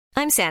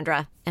I'm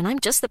Sandra, and I'm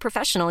just the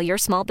professional your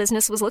small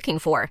business was looking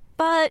for.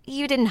 But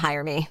you didn't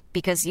hire me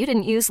because you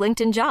didn't use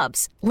LinkedIn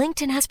Jobs.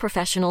 LinkedIn has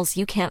professionals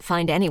you can't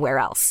find anywhere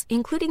else,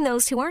 including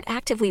those who aren't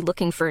actively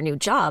looking for a new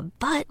job,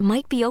 but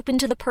might be open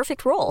to the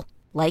perfect role,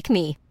 like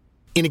me.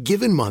 In a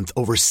given month,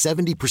 over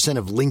 70%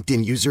 of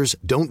LinkedIn users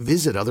don't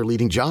visit other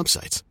leading job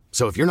sites.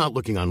 So if you're not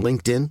looking on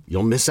LinkedIn,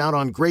 you'll miss out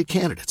on great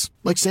candidates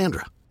like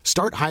Sandra.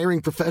 Start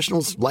hiring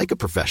professionals like a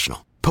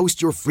professional.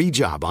 Post your free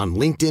job on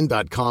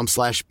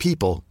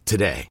linkedin.com/people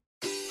today.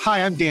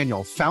 Hi, I'm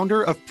Daniel,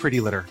 founder of Pretty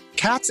Litter.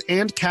 Cats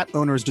and cat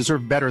owners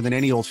deserve better than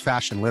any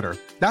old-fashioned litter.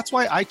 That's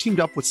why I teamed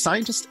up with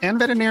scientists and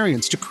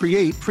veterinarians to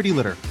create Pretty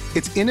Litter.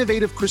 Its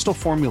innovative crystal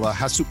formula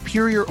has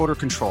superior odor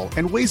control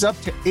and weighs up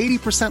to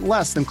 80%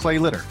 less than clay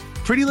litter.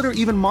 Pretty Litter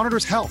even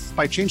monitors health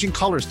by changing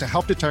colors to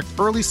help detect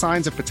early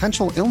signs of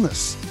potential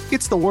illness.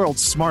 It's the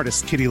world's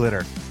smartest kitty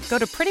litter. Go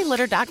to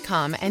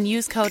prettylitter.com and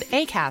use code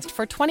ACAST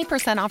for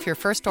 20% off your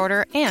first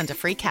order and a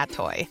free cat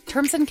toy.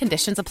 Terms and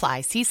conditions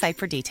apply. See site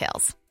for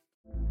details.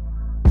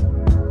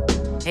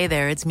 Hey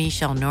there, it's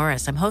Michelle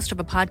Norris. I'm host of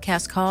a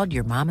podcast called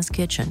Your Mama's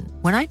Kitchen.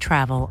 When I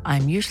travel,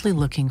 I'm usually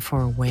looking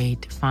for a way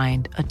to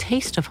find a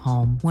taste of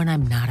home when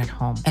I'm not at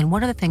home. And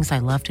one of the things I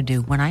love to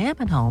do when I am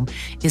at home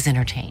is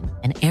entertain.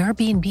 And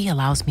Airbnb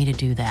allows me to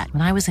do that.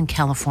 When I was in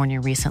California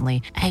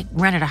recently, I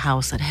rented a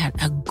house that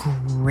had a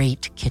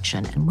great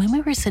kitchen. And when we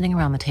were sitting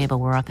around the table,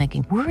 we were all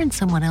thinking, we're in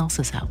someone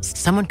else's house.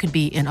 Someone could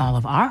be in all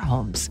of our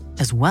homes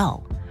as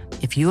well.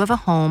 If you have a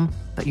home,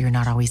 but you're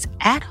not always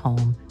at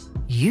home,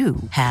 you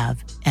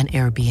have an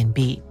Airbnb.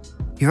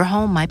 Your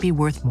home might be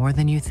worth more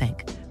than you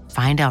think.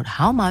 Find out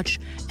how much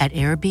at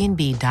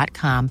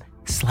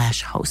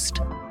airbnb.com/host.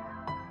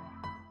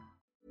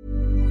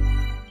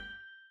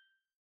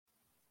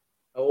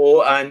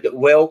 Hello and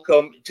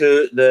welcome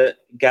to the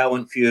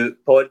Gallant Few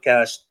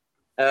podcast.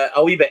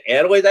 A wee bit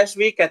early this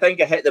week. I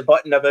think I hit the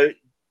button about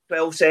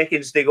 12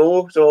 seconds to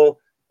go. So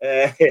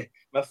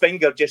my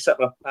finger just sort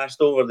of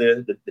passed over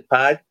the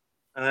pad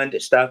and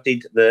it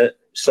started the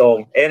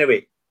song.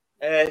 Anyway.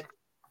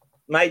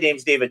 My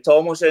name's David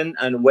Tomlinson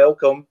and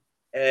welcome.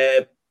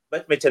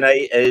 With me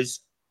tonight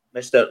is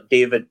Mr.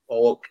 David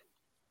Pollock.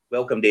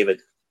 Welcome,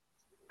 David.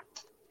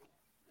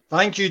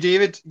 Thank you,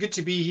 David. Good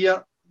to be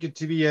here. Good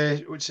to be.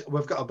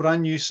 We've got a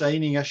brand new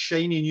signing, a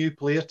shiny new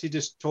player to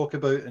just talk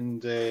about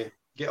and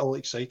get all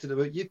excited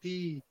about.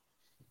 Yippee!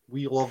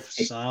 We love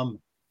Sam.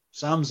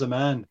 Sam's the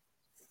man.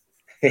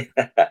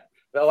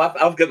 Well,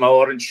 I've got my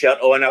orange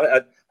shirt on.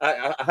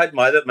 I had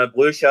my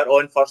blue shirt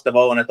on first of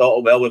all, and I thought,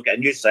 oh, well, we've got a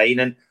new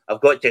signing. I've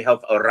got to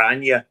have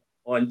Orania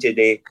on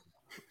today.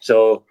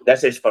 So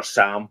this is for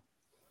Sam.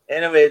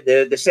 Anyway,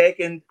 the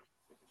second,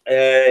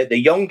 the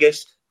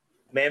youngest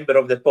member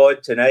of the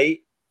pod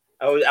tonight,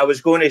 I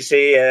was going to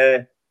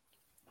say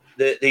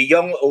the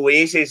young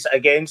oasis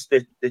against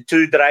the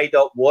two dried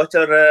up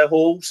water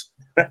holes.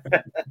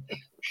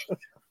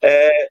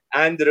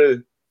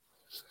 Andrew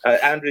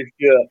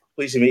Stewart,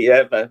 pleased to meet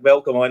you.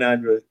 Welcome on,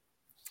 Andrew.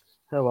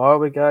 How are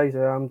we, guys?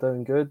 I'm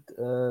doing good.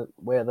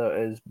 Weather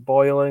is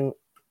boiling.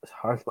 It's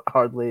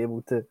hardly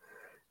able to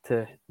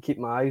keep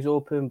my eyes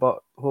open,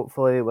 but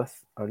hopefully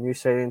with our new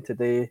signing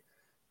today,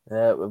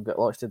 we've got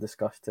lots to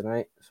discuss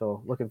tonight.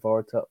 So looking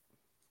forward to it.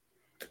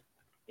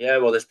 Yeah,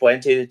 well, there's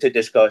plenty to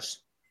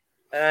discuss.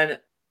 And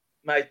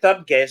my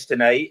third guest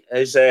tonight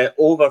is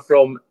over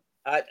from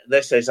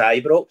This Is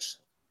Ibrox.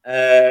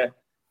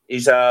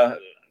 He's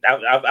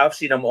I've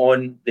seen him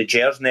on the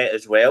Jersnet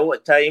as well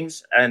at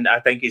times, and I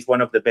think he's one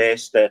of the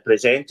best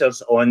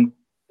presenters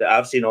that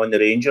I've seen on the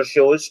Rangers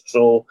shows.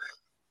 So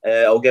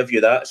I'll give you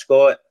that,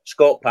 Scott.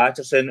 Scott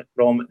Patterson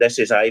from This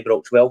Is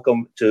Ibrox.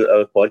 Welcome to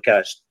our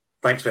podcast.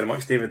 Thanks very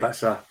much, David.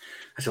 That's a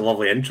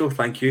lovely intro.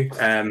 Thank you.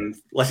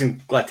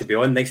 Listen, glad to be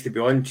on. Nice to be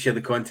on. Share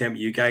the content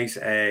with you guys.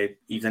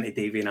 Even to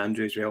Davey and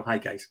Andrew as well. Hi,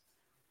 guys.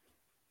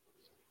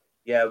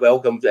 Yeah,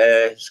 welcome,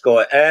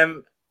 Scott.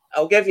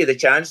 I'll give you the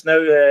chance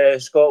now,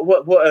 Scott.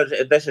 What are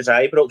This Is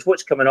Ibrox?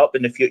 What's coming up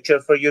in the future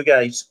for you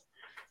guys?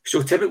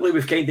 So typically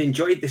we've kind of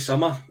enjoyed the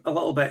summer a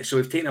little bit. So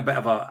we've taken a bit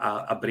of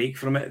a break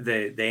from it.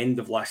 The end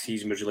of last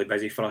season was really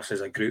busy for us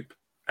as a group.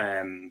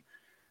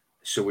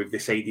 So we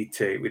decided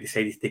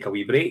to take a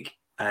wee break.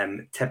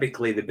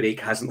 Typically the break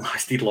hasn't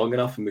lasted long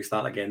enough, and we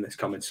start again this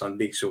coming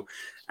Sunday. So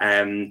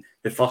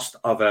the first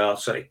of our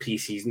sort of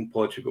pre-season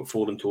pods, we've got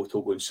 4 in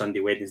total, going Sunday,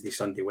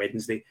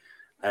 Wednesday.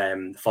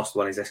 The first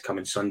one is this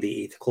coming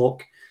Sunday,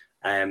 8:00.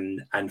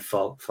 And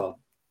for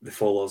the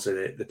followers of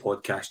the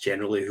podcast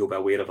generally who'll be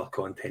aware of our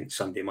content,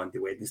 Sunday, Monday,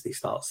 Wednesday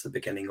starts the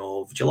beginning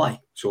of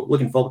July. So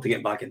looking forward to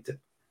getting back into it.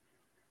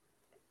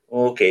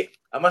 Okay.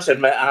 I must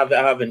admit, I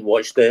haven't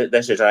watched the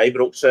This Is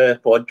Ibrox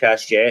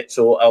podcast yet,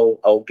 so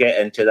I'll get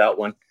into that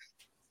one.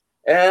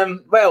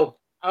 Well,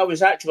 I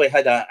was actually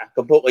had a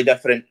completely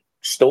different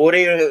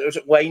story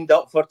lined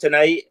up for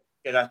tonight.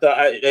 And I thought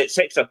at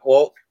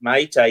 6:00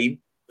 my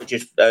time, which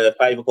is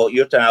 5:00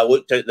 your time, I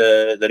looked at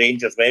the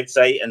Rangers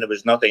website and there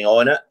was nothing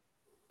on it.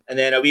 And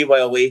then a wee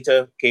while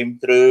later came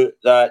through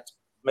that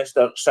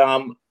Mr.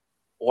 Sam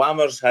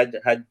Lammers had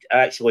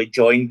actually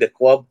joined the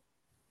club.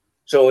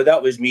 So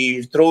that was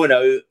me thrown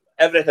out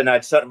everything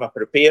I'd sort of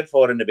prepared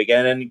for in the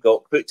beginning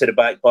got put to the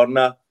back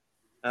burner.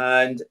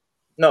 And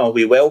no,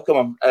 we welcome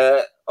him.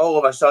 All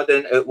of a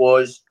sudden, it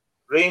was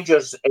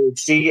Rangers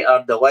FC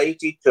are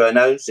delighted to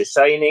announce the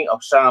signing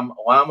of Sam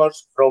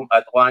Lammers from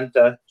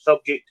Atlanta,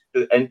 subject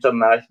to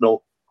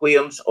international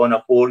clearance on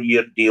a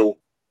 4-year deal.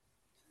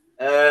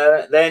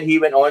 Then he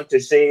went on to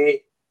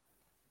say,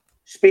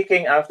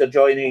 speaking after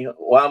joining,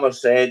 Lammers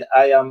said,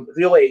 I am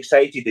really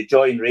excited to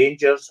join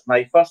Rangers.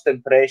 My first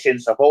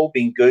impressions have all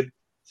been good,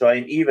 so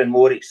I'm even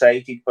more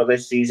excited for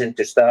this season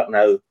to start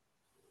now.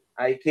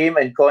 I came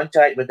in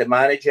contact with the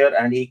manager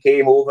and he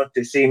came over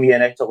to see me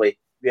in Italy.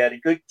 We had a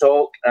good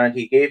talk and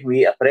he gave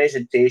me a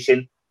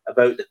presentation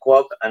about the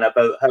club and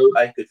about how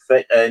I could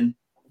fit in.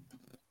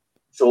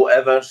 So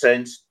ever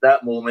since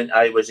that moment,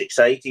 I was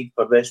excited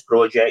for this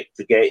project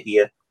to get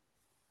here.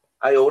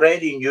 I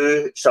already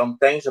knew some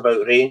things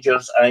about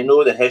Rangers. I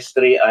know the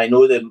history. I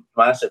know the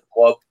massive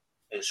club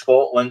in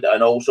Scotland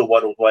and also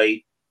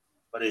worldwide.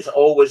 But it's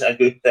always a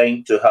good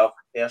thing to have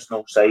the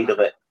personal side of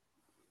it.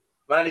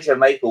 Manager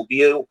Michael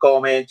Beale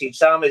commented,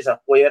 Sam is a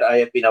player I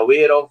have been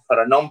aware of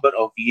for a number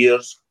of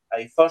years.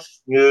 I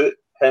first knew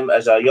him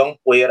as a young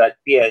player at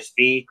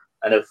PSV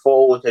and have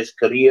followed his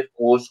career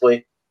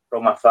closely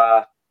from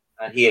afar.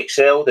 And he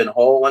excelled in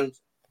Holland,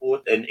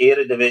 both in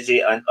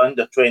Eredivisie and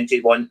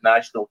under-21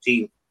 national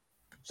team.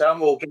 Sam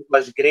will give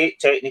us great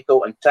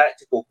technical and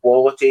tactical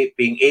quality,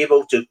 being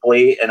able to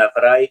play in a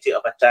variety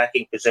of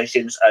attacking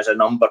positions as a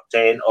number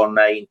 10 or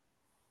 9.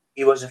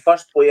 He was the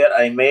first player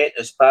I met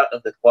as part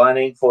of the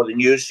planning for the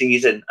new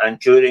season, and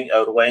during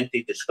our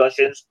lengthy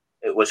discussions,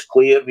 it was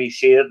clear we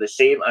shared the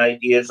same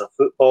ideas of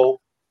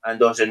football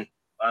and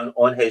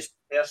on his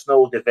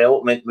personal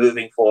development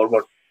moving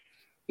forward.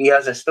 He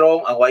has a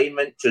strong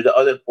alignment to the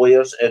other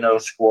players in our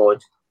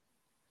squad.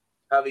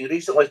 Having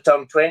recently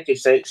turned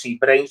 26, he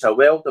brings a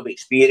wealth of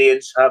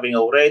experience, having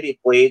already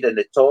played in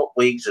the top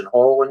leagues in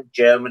Holland,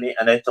 Germany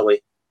and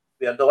Italy.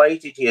 We are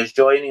delighted he is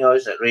joining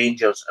us at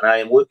Rangers, and I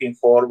am looking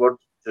forward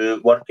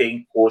to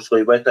working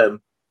closely with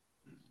him.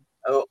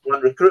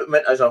 On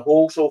recruitment as a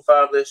whole so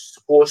far this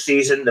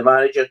post-season, the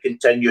manager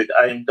continued,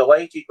 I am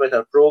delighted with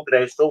our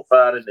progress so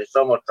far in the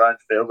summer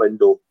transfer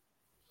window.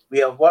 We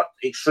have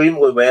worked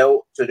extremely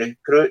well to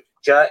recruit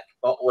Jack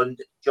Butland,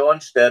 John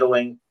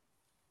Sterling,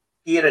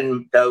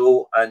 Kieran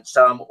Dowell and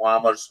Sam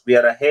Lammers. We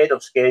are ahead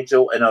of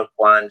schedule in our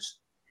plans.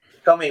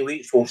 The coming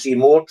weeks will see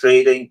more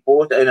trading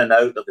both in and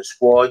out of the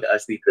squad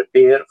as we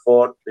prepare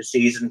for the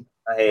season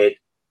ahead.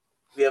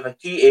 We have a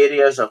key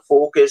areas of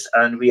focus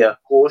and we are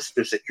close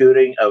to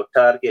securing our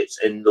targets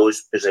in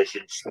those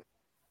positions.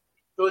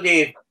 So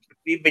Dave,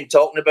 we've been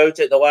talking about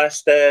it the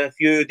last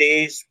few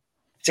days,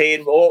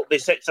 saying, oh,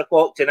 it's 6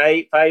 o'clock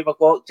tonight, 5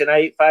 o'clock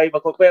tonight, 5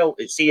 o'clock. Well,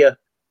 it's here.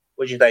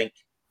 What do you think?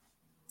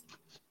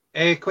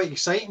 Quite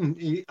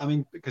exciting. I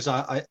mean, because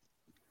I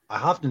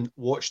haven't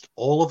watched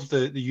all of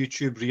the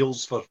YouTube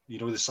reels for, the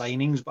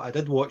signings, but I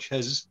did watch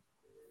his.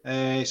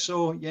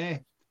 So, yeah,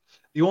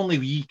 the only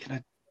wee kind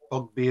of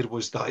bugbear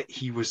was that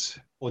he was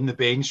on the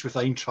bench with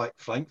Eintracht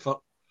Frankfurt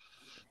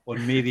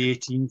on May the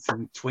 18th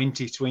in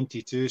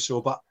 2022.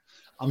 So, but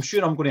I'm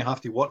sure I'm going to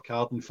have to work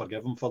hard and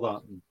forgive him for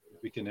that. And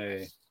we can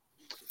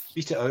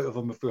beat it out of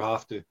him if we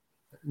have to.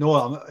 No,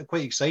 I'm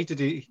quite excited.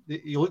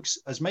 He looks,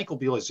 as Michael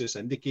Beale has just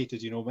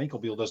indicated, Michael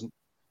Beale doesn't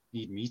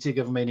need me to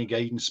give him any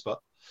guidance, but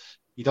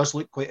he does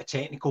look quite a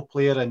technical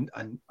player. And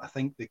I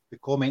think the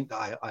comment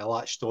that I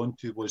latched on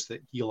to was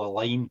that he'll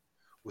align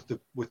with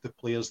the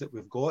players that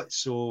we've got.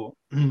 So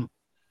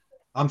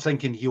I'm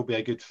thinking he'll be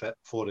a good fit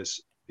for us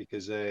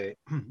because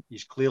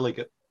he's clearly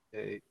got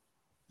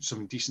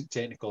some decent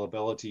technical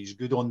ability. He's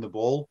good on the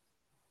ball.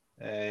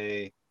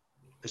 His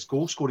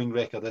goal scoring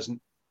record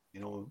isn't,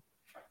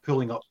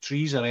 pulling up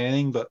trees or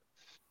anything, but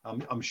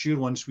I'm sure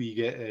once we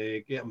get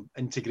him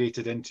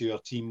integrated into our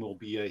team,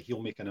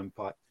 he'll make an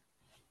impact.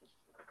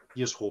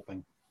 Here's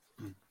hoping.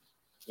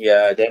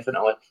 Yeah,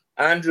 definitely.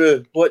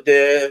 Andrew,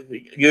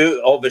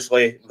 you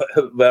obviously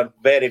were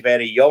very,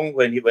 very young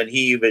when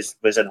he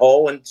was in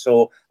Holland,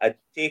 so I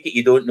take it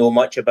you don't know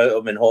much about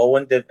him in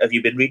Holland. Have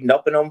you been reading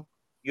up on him?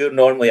 You're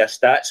normally a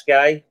stats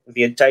guy. Have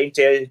you had time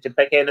to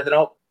pick anything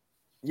up?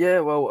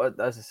 Yeah, well,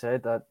 as I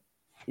said,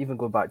 even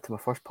going back to my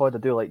first pod, I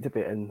do like to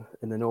be in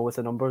the know with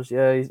the numbers.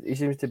 Yeah, he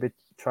seems to be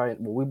trying.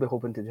 Well, we'll be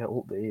hoping to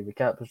hope that he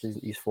recaptures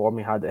his form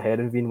he had at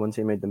Heerenveen once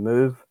he made the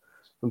move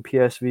from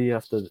PSV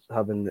after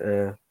having,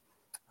 I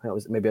think it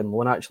was maybe on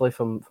loan actually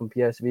from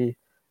PSV.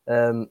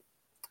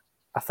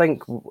 I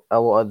think a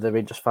lot of the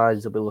Rangers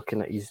fans will be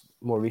looking at his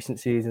more recent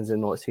seasons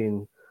and not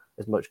seeing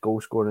as much goal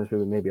scoring as we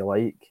would maybe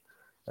like.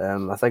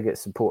 I think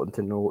it's important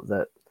to note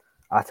that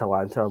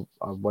Atalanta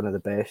are one of the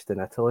best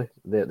in Italy.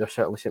 They're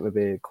certainly seem to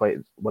be quite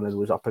one of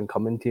those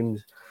up-and-coming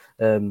teams.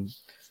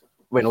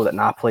 We know that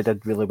Napoli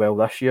did really well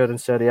this year in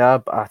Serie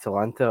A, but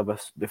Atalanta,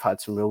 they've had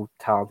some real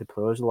talented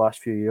players the last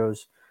few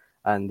years,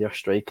 and their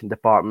striking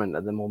department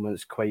at the moment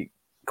is quite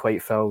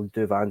filled.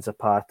 Duvan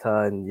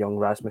Zapata and young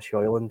Rasmus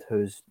Højlund,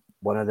 who's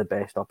one of the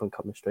best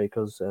up-and-coming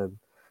strikers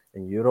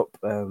in Europe.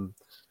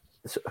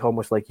 It's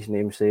almost like his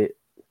namesake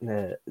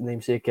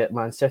namesake at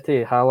Man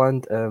City,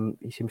 Haaland.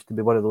 He seems to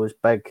be one of those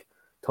big,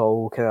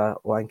 tall, kind of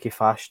lanky,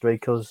 fast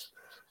strikers.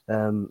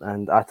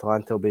 And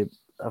Atalanta will be.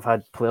 I've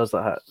had players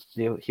that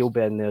he'll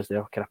be in there as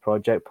their kind of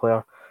project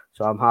player.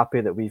 So I'm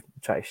happy that we've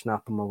tried to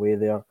snap him away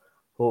there.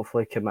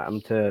 Hopefully, commit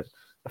him to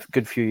a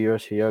good few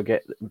years here.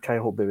 Try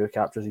and hope that he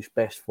captures his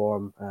best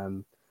form.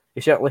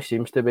 He certainly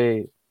seems to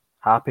be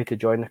happy to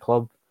join the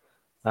club,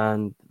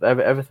 and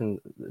everything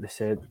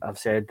I've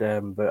said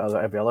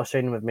about every other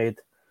signing we've made.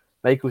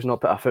 Michael's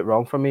not put a foot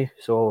wrong for me,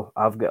 so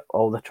I've got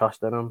all the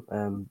trust in him,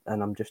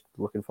 and I'm just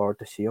looking forward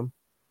to see him.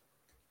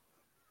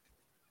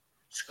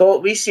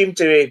 Scott, we seem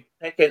to be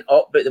picking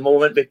up at the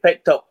moment. We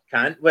picked up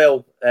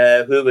Cantwell,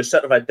 who was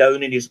sort of a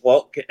down in his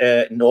luck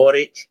at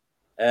Norwich.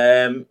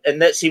 And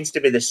that seems to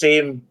be the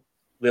same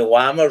with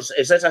Lammers.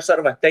 Is this a sort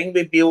of a thing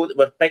with Beale that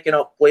we're picking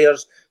up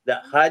players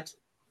that had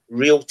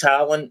real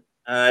talent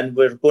and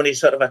we're going to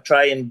sort of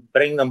try and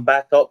bring them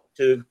back up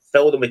to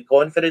fill them with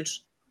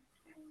confidence?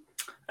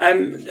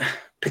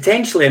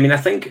 Potentially. I mean, I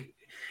think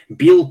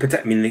Beale,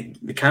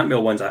 the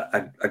Cantwell one's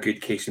a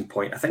good case in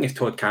point. I think if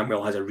Todd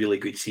Cantwell has a really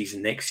good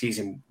season next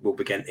season, we'll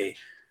begin to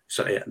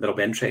there'll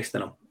be interest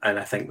in him. And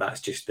I think that's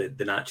just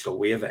the natural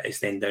way of it. It's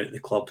then down to the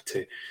club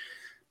to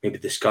maybe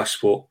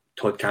discuss what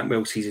Todd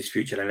Cantwell sees his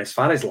future. And as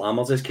far as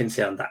Lammers is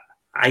concerned,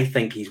 I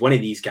think he's one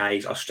of these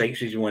guys, or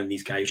strikes me as one of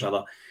these guys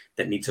rather,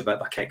 that needs a bit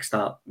of a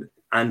kickstart.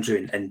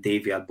 Andrew and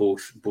Davey are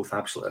both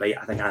absolutely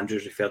right. I think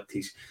Andrew's referred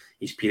to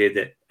his period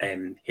at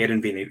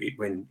Heerenveen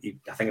when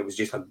I think it was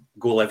just a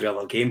goal every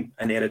other game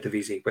in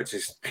Eredivisie, which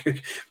is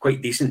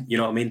quite decent, you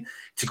know what I mean?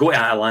 To go to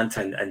Atalanta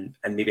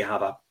and maybe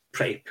have a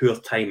pretty poor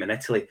time in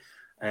Italy,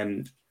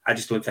 I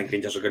just don't think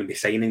Rangers are going to be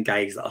signing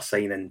guys that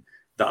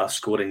are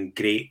scoring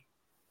great,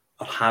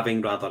 or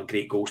having rather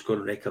great goal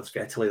scoring records for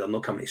Italy. They're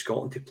not coming to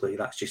Scotland to play.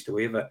 That's just the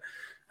way of it.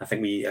 I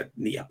think we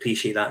need to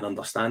appreciate that and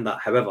understand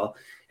that. However,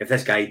 if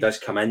this guy does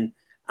come in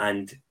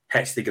and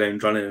hits the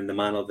ground running in the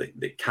manner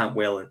that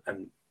Cantwell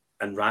and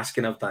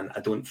Raskin have done, I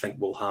don't think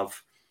we'll have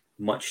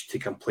much to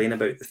complain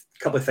about. A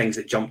couple of things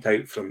that jumped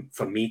out from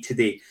me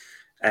today.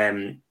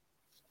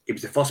 He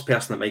was the first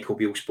person that Michael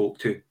Beale spoke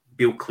to.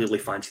 Beale clearly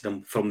fancied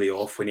him from the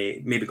off when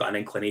he maybe got an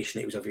inclination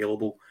that he was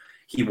available.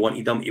 He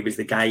wanted him. He was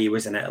the guy he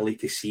was in Italy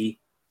to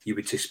see, you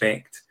would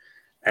suspect.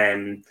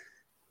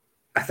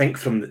 I think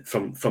from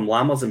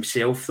Lammers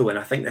himself, though, and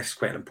I think this is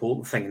quite an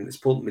important thing, and it's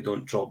important we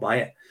don't drop by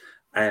it.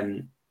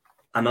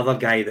 Another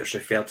guy that's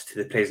referred to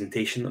the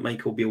presentation that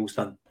Michael Beale's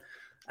done.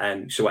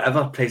 So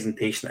whatever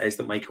presentation it is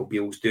that Michael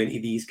Beale's doing to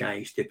these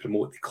guys to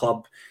promote the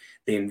club,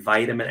 the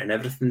environment, and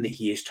everything that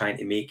he is trying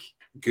to make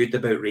good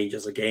about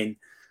Rangers again,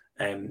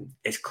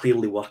 is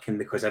clearly working,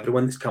 because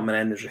everyone that's coming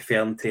in is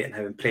referring to it and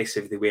how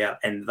impressive they were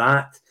in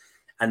that,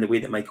 and the way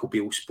that Michael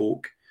Beale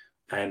spoke.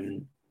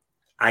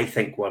 I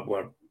think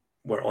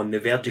we're on the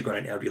verge of going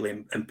into a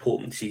really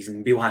important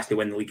season. Beale has to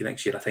win the league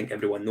next year. I think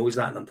everyone knows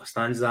that and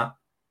understands that.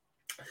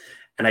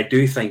 And I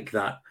do think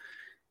that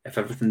if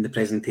everything in the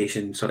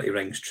presentation sort of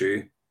rings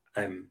true,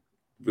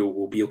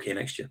 we'll be okay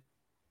next year.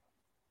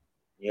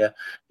 Yeah.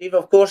 Steve,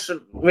 of course,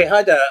 we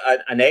had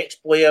an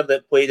ex-player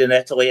that played in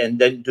Italy and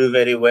didn't do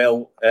very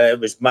well. It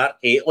was Mark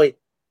Hateley.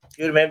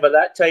 Do you remember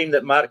that time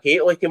that Mark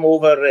Hateley came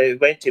over,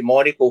 went to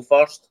Monaco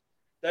first?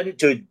 Didn't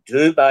do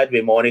too bad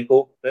with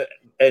Monaco, but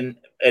in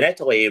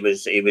Italy he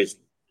was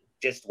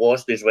just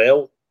lost as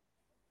well.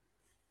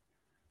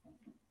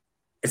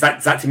 Is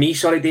that to me?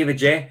 Sorry, David.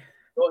 Yeah.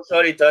 Oh,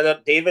 sorry,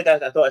 David.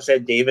 I thought I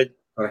said David.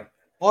 Sorry.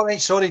 All right,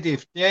 sorry,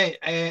 Dave. Yeah,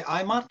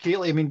 Mark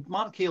Hateley. I mean,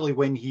 Mark Hateley,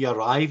 when he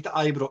arrived at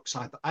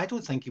Ibrox, I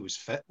don't think he was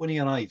fit when he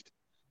arrived,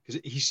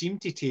 because he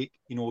seemed to take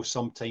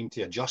some time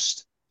to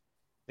adjust.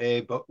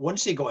 But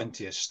once he got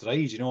into his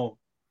stride,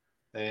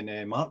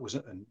 then Mark was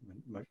him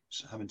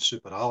and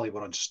Super Ali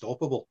were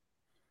unstoppable.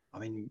 I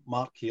mean,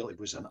 Mark Hateley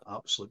was an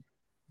absolute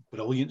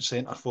brilliant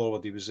centre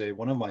forward. He was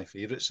one of my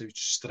favourites. It was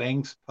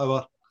strength,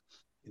 power.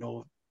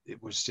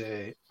 It was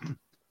a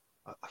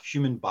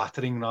human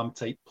battering ram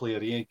type player.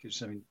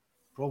 Because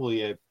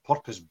probably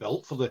purpose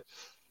built for the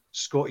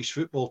Scottish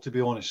football, to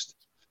be honest.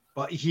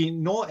 But he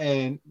not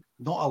a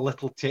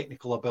little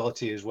technical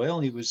ability as well.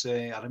 He was.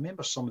 I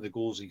remember some of the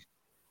goals he,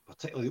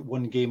 particularly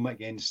one game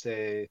against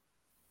that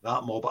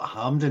mob at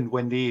Hampden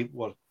when they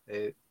were.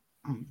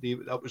 They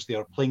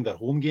were playing their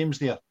home games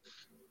there,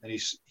 and he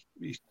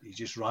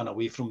just ran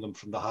away from them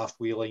from the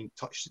halfway line,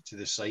 touched it to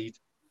the side,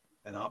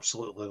 and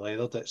absolutely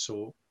leathered it.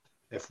 So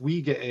if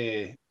we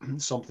get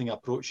something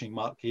approaching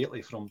Mark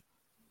Hateley from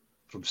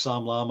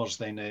Sam Lammers,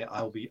 then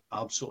I'll be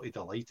absolutely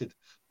delighted.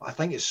 But I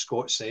think, as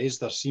Scott says,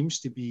 there seems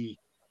to be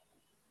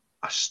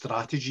a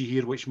strategy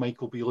here which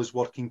Michael Beale is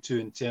working to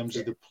in terms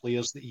of the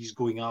players that he's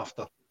going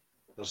after.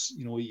 There's,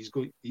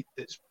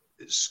 it's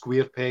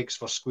square pegs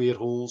for square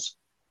holes.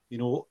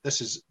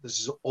 This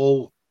is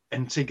all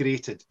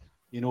integrated.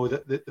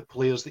 The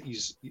players that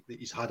he's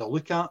had a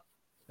look at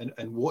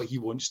and what he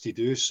wants to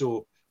do.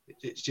 So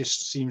it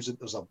just seems that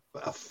there's a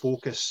bit of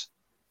focus,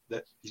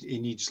 that he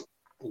needs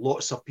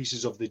lots of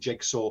pieces of the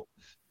jigsaw.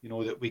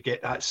 That we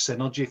get that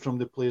synergy from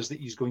the players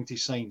that he's going to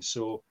sign.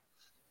 So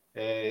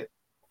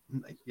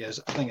yes,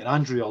 I think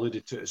Andrew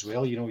alluded to it as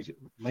well.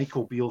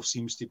 Michael Beale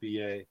seems to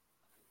be,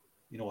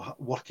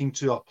 working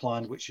to a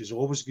plan, which is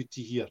always good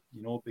to hear.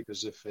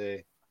 Because if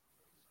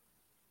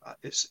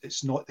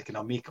it's not the kind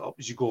of make it up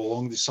as you go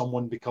along, that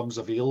someone becomes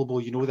available.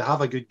 They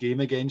have a good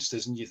game against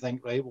us, and you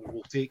think, right, well,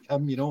 we'll take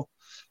him.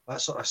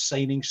 That sort of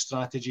signing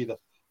strategy. There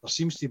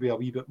seems to be a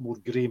wee bit more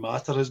grey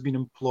matter has been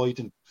employed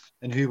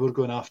in who we're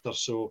going after.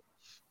 So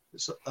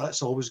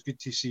that's always good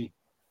to see.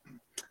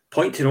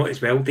 Point to note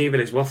as well,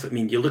 David, is worth. I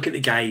mean, you look at the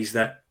guys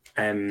that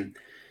we're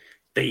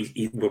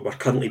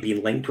currently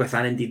being linked with,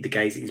 and indeed the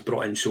guys that he's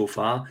brought in so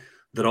far.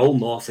 They're all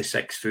north of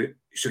 6 foot.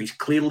 So he's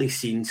clearly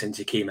seen since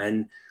he came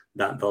in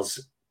that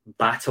there's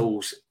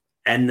battles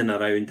in and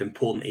around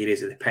important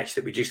areas of the pitch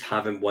that we just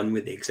haven't won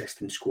with the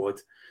existing squad.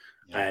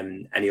 Yeah.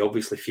 And he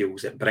obviously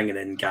feels that bringing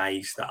in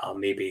guys that are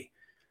maybe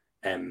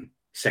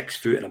 6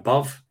 foot and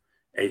above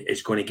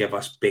is going to give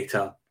us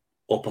better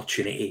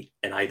opportunity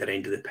in either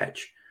end of the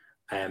pitch.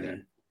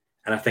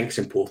 And I think it's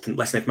important.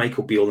 Listen, if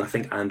Michael Beale, and I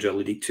think Andrew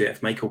alluded to it,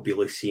 if Michael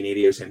Beale is seeing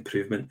areas of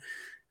improvement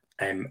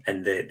in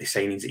the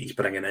signings that he's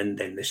bringing in,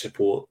 then the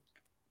support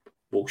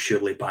will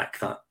surely back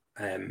that.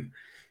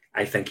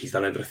 I think he's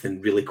done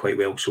everything really quite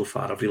well so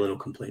far. I've really no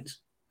complaints.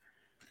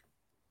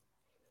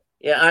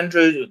 Yeah,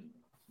 Andrew,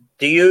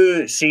 do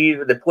you see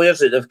the players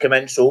that have come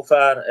in so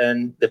far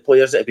and the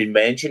players that have been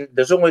mentioned?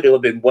 There's only really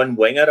been one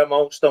winger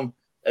amongst them.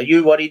 Are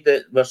you worried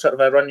that we're sort of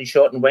a running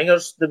short in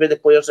wingers, the way the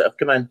players that have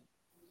come in?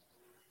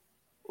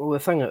 Well, the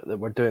thing that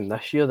we're doing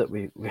this year that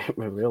we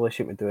really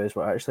seem to do is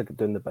we're actually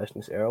doing the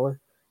business early.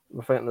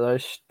 We're thinking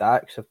there's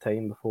stacks of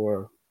time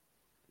before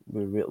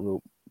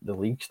the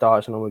league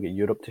starts, and then we get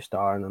Europe to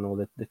start, and I know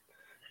the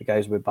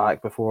guys will be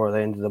back before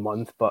the end of the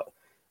month. But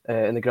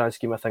in the grand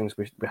scheme of things,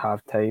 we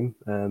have time.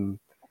 I'm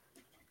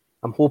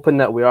hoping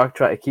that we are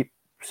trying to keep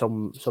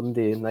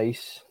somebody a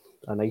nice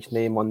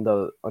name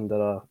under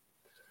a.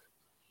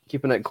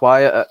 Keeping it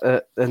quiet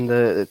in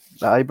the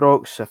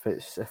Ibrox,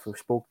 if we've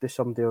spoke to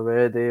somebody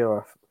already, or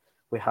if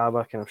we have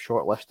a kind of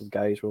short list of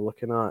guys we're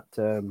looking at,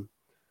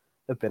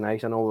 it'd be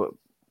nice. I know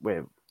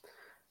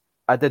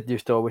I did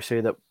used to always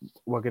say that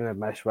we're going to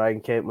miss Ryan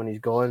Kent when he's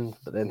gone,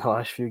 but then the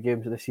last few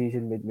games of the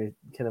season made me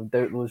kind of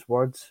doubt those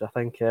words. I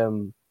think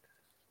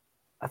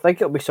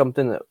it'll be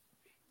something that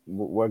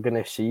we're going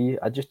to see.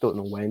 I just don't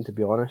know when, to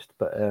be honest.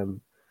 But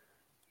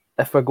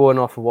if we're going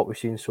off of what we've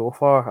seen so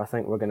far, I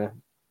think we're going to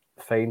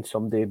find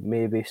somebody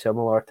maybe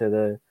similar to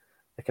the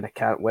kind of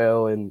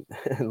Cantwell and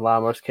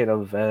Lammers kind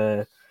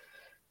of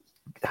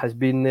has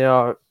been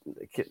there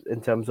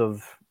in terms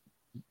of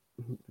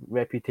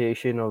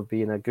reputation of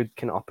being a good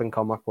kind of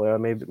up-and-comer player.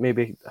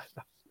 Maybe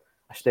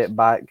a step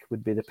back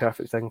would be the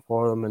perfect thing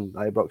for them, and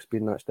Ibrox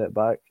being that step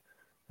back.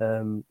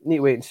 Need to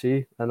wait and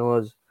see. I know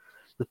there's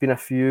been a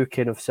few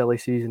kind of silly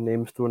season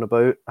names thrown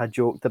about. I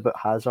joked about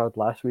Hazard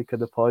last week on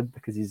the pod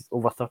because he's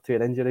over 30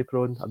 and injury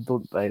prone. I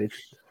don't by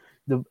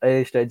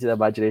any stretch of the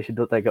imagination,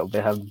 don't think it'll be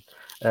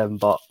him.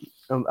 But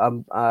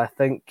I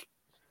think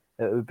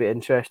it would be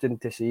interesting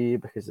to see,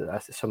 because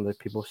that's some of the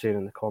people saying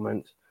in the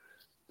comments,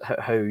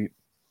 how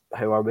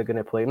are we going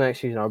to play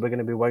next season? Are we going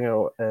to be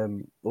winger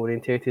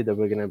orientated? Are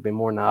we going to be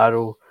more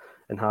narrow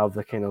and have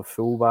the kind of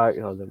fullback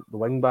or the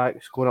wing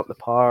backs going up the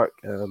park?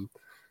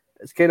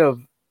 It's kind of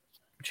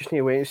just need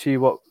to wait and see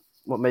what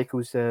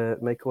Michael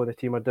and the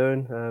team are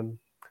doing.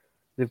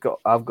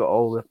 I've got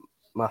all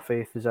my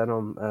faith is in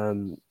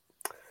him.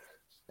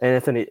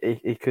 Anything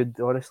he could,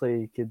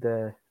 honestly, he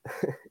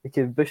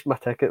could boost my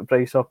ticket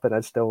price up and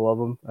I'd still love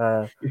him.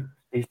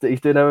 He's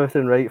doing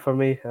everything right for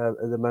me at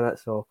the minute,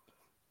 so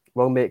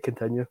long may it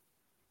continue.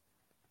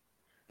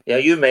 Yeah,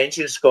 you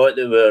mentioned, Scott,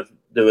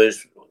 there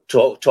was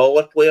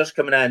taller players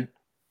coming in.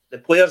 The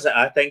players that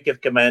I think have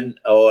come in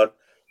are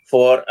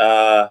for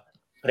a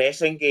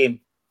pressing game.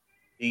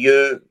 Do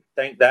you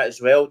think that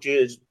as well? Do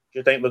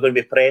you think we're going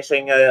to be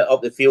pressing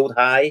up the field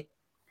high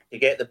to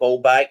get the ball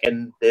back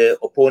in the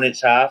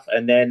opponent's half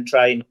and then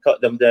try and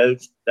cut them down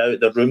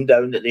the room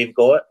down that they've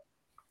got?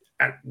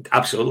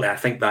 Absolutely. I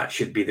think that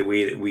should be the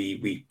way that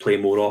we play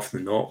more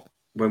often than not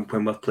when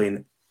we're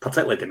playing,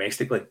 particularly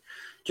domestically. Do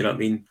you know what I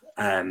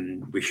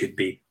mean? We should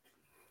be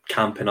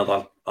camping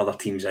other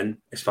teams in,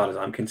 as far as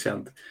I'm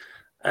concerned.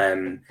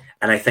 And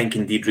I think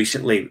indeed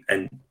recently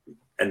in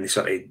the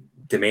sort of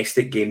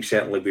domestic game,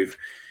 certainly we've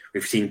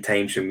seen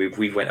times when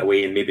we've went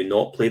away and maybe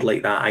not played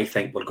like that. I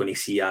think we're going to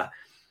see a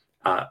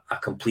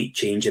complete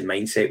change in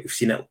mindset. We've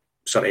seen it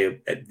sort of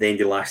at the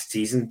end of last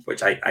season,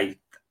 which I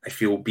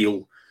feel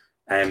Beale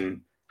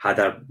had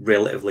a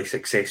relatively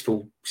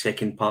successful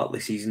second part of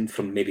the season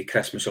from maybe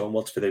Christmas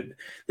onwards, for the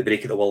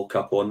break of the World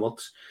Cup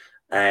onwards.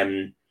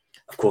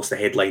 Of course, the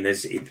headline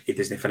is he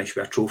doesn't finish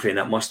with a trophy, and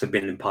that must have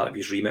been in part of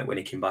his remit when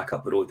he came back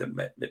up the road.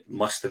 It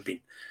must have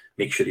been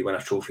make sure he win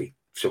a trophy.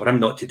 So for him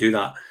not to do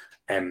that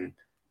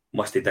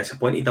must have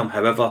disappointed him.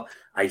 However,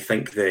 I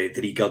think the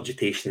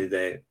regurgitation of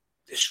the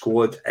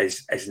squad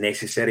is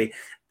necessary,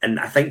 and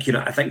I think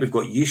we've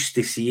got used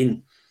to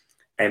seeing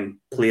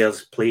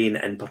players playing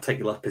in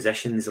particular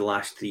positions the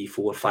last 3,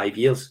 4, 5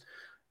 years.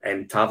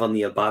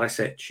 Tavernier,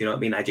 Barisic, you know what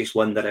I mean? I just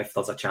wonder if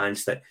there's a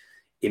chance that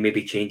he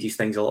maybe changes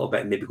things a little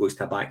bit and maybe goes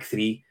to a back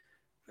three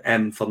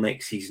for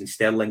next season.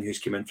 Sterling, who's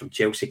come in from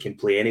Chelsea, can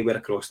play anywhere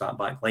across that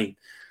back line.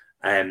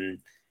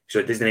 So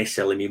it doesn't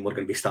necessarily mean we're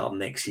going to be starting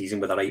next season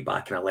with a right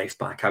back and a left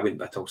back. I wouldn't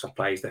be at all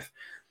surprised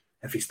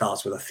if he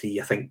starts with a three.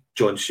 I think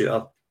John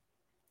Souttar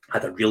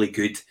had a really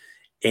good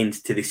end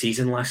to the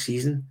season last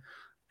season,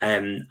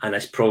 and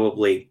has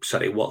probably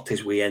sort of worked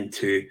his way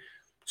into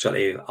sort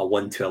of a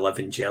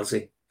 1-11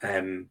 jersey,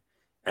 and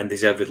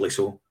deservedly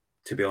so,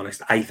 to be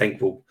honest. I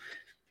think we'll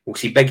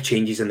see big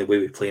changes in the way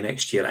we play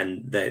next year,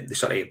 and the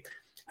sort of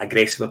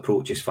aggressive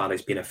approach as far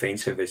as being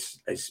offensive is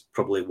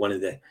probably one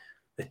of the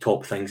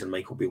top things on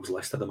Michael Beale's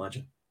list, I'd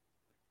imagine.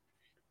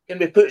 Can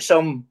we put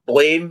some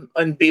blame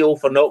on Beale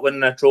for not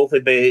winning a trophy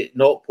by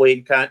not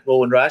playing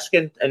Cantwell and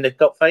Raskin in the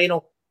cup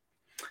final?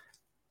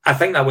 I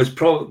think that was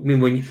probably,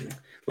 when you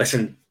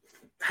listen,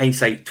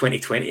 hindsight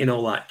 2020 and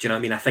all that. Do you know what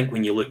I mean? I think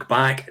when you look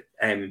back,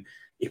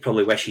 he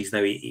probably wishes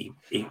now he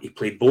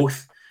played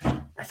both.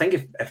 I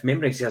think if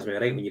memory serves me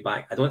right, when you're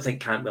back, I don't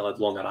think Cantwell had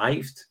long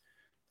arrived,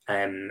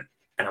 and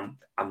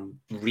I'm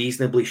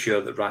reasonably sure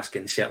that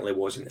Raskin certainly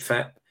wasn't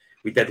fit.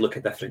 We did look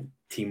a different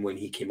team when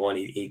he came on.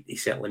 He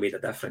certainly made a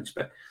difference.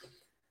 But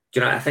do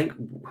you know, I think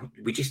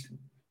we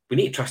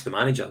need to trust the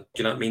manager.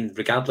 Do you know what I mean?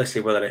 Regardless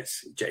of whether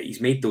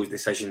he's made those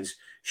decisions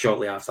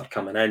shortly after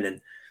coming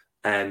in,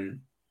 and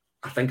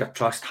I think our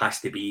trust has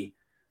to be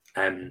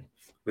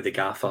with the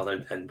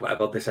gaffer and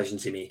whatever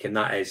decisions he makes, and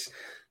that is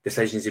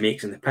decisions he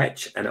makes on the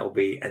pitch, and it'll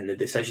be in the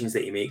decisions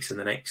that he makes in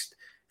the next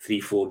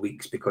 3-4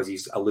 weeks, because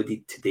he's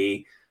alluded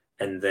today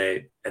in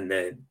the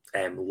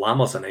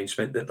Lammers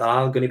announcement that there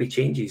are going to be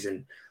changes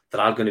and there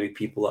are going to be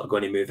people that are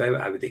going to move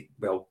out.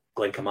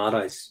 Glenn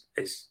Kamara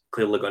is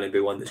clearly going to be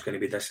one that's going to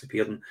be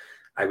disappearing.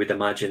 I would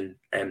imagine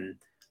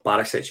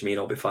Barisic may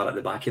not be far at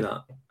the back of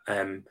that.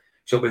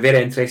 So it'll be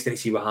very interesting to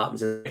see what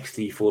happens in the next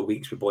 3-4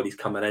 weeks with bodies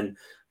coming in.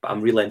 But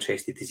I'm really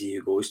interested to see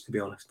who goes, to be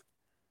honest.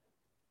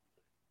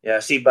 Yeah, I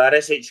see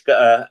Barisic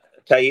got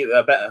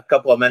a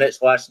couple of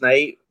minutes last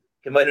night.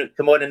 Come on in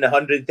the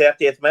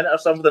 130th minute or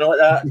something like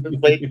that.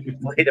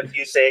 played a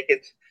few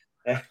seconds.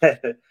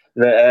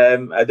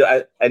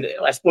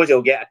 I suppose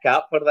he'll get a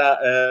cap for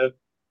that.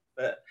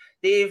 But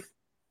Dave,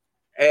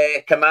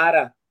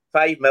 Kamara,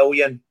 5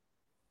 million. Is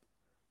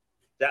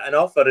that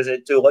enough, or is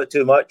it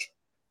too much?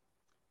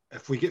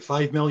 If we get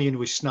 5 million,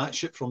 we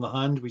snatch it from the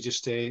hand. We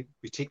just we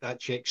take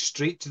that check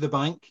straight to the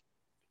bank,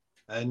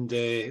 and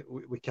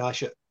we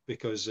cash it,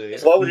 because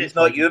as long as it's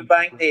not your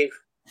bank, Dave.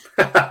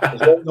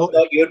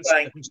 Not your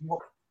bank.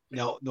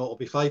 No, it'll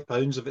be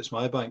 £5 if it's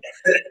my bank.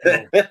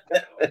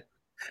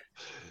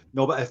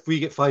 No, but if we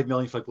get 5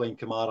 million for Glenn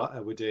Kamara, I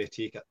would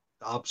take it.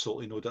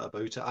 Absolutely no doubt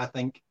about it. I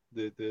think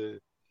the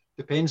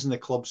depends on the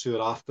clubs who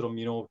are after him,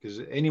 because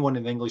anyone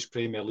in the English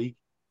Premier League,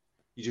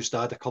 you just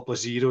add a couple of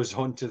zeros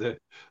onto the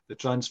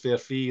transfer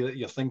fee that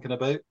you're thinking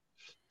about.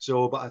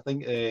 So, but I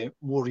think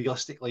more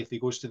realistically, if he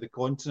goes to the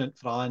continent,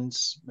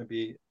 France,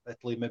 maybe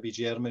Italy, maybe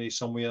Germany,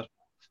 somewhere,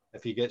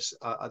 if he gets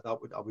I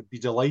would be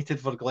delighted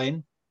for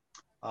Glenn.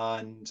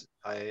 And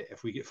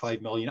if we get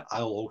 5 million,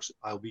 I'll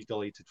be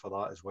delighted for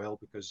that as well,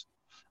 because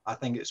I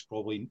think it's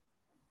probably,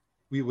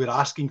 we were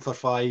asking for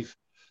 5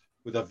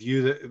 with a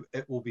view that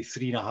it will be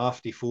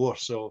 3.5 to 4.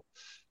 So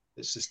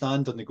it's the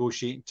standard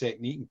negotiating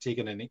technique and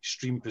taking an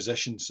extreme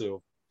position.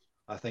 So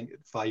I think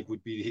 5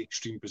 would be the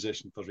extreme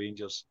position for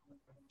Rangers.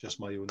 Just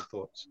my own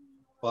thoughts.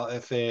 But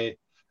if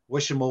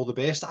wish him all the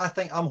best.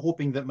 I'm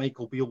hoping that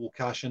Michael Beale will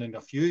cash in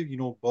a few.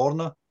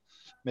 Borna,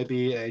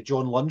 maybe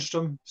John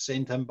Lundstrom,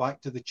 send him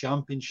back to the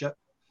Championship.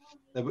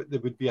 There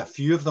would be a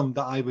few of them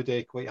that I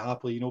would quite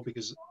happily,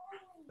 because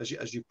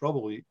as you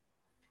probably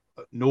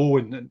know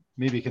and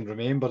maybe can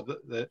remember,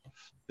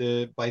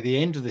 that by the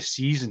end of the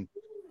season,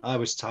 I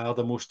was tired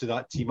of most of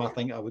that team. I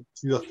think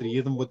 2 or 3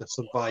 of them would have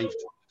survived,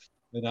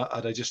 and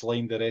I'd just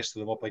lined the rest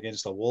of them up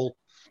against a wall.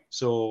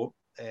 So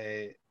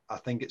I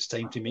think it's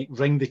time to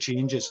ring the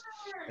changes,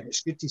 and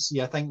it's good to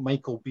see. I think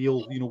Michael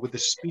Beale, with the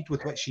speed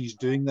with which he's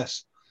doing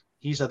this,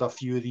 he's had a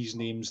few of these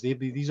names.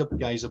 These are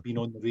guys have been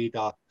on the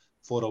radar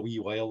for a wee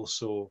while,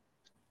 so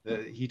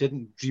he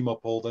didn't dream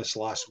up all this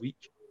last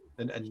week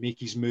and make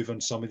his move on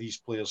some of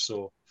these players.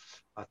 So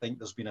I think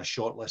there's been a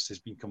short list has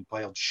been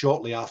compiled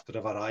shortly after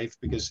I've arrived,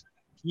 because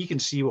he can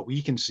see what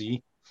we can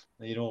see,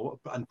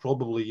 and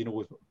probably,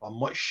 with a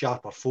much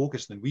sharper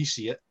focus than we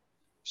see it.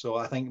 So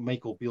I think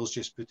Michael Beale's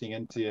just putting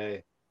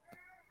into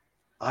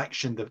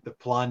action the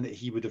plan that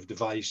he would have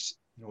devised,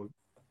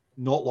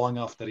 not long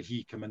after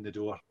he came in the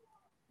door.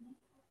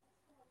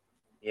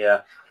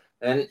 Yeah,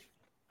 and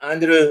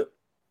Andrew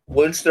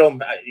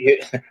Lundstrom,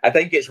 I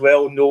think it's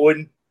well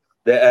known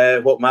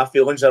that what my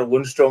feelings are.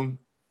 Lundstrom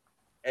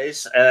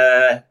is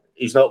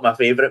he's not my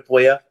favourite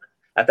player.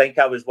 I think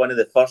I was one of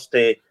the first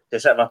to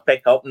sort of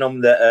pick up on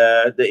him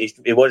that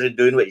he wasn't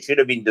doing what he should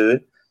have been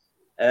doing.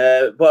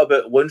 What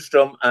about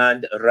Lundstrom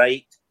and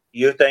Wright?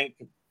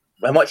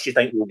 How much do you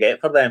think we'll get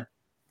for them?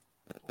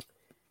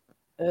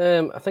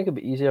 I think it'd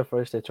be easier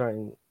for us to try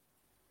and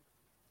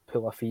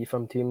pull a fee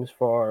from teams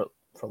for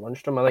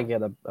Lundstrom. I think he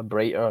had a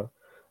brighter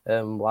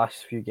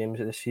last few games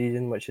of the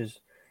season, which is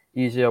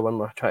easier when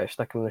we're trying to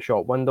stick him in the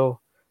short window.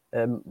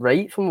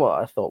 Wright, from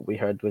what I thought we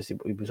heard, was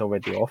he was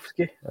already off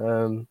ski.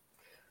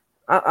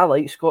 I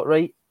like Scott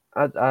Wright.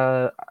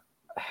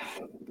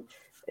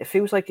 It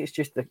feels like it's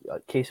just a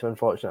case of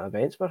unfortunate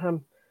events for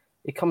him.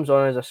 He comes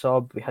on as a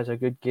sub, he has a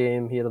good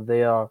game here or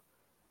there.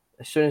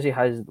 As soon as he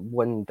has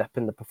one dip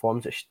in the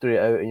performance, it's straight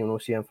out, and you'll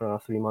not see him for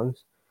another 3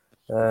 months.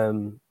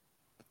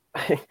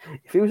 It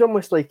feels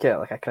almost like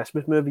a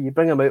Christmas movie. You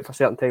bring him out for a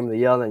certain time of the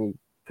year, and then you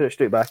put it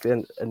straight back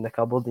in the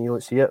cupboard, and you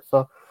don't see it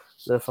for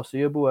the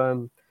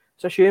foreseeable.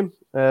 It's a shame.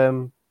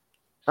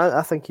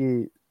 I think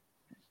he's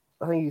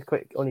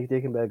quite only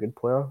taken by a good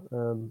player.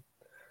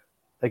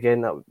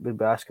 Again, that would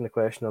be asking the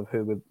question of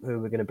who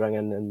we're going to bring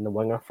in the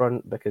winger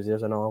front, because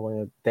there's another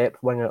winger,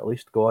 depth winger at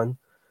least gone.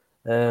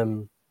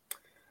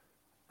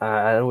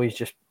 I know he's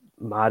just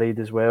married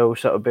as well,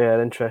 so it'll be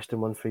an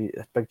interesting one for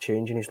a big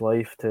change in his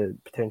life to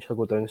potentially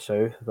go down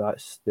south.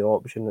 That's the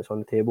option that's on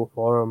the table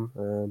for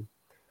him.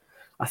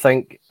 I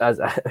think, as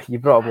you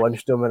brought up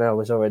Lundstrom, and I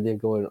was already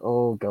going,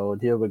 oh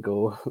God, here we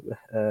go.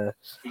 For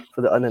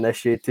the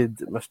uninitiated,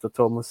 Mr.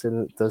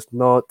 Tomlinson does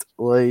not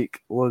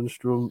like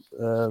Lundstrom.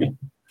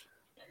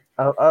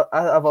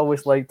 I've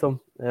always liked him,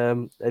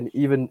 and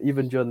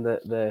even during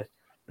the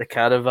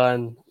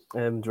caravan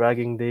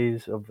dragging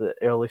days of the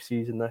early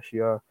season this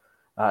year,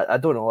 I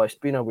don't know. It's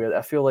been a weird.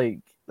 I feel like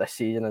this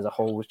season as a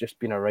whole was just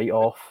been a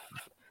write-off,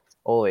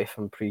 all the way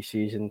from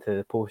pre-season to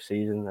the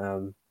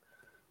post-season.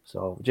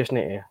 So just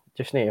need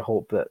to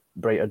hope that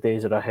brighter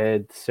days are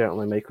ahead.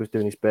 Certainly, Michael's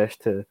doing his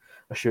best to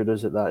assure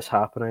us that that's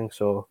happening.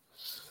 So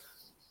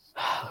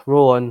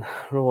roll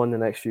on the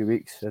next few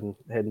weeks and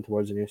heading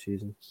towards the new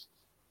season.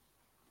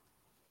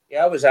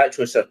 Yeah, I was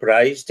actually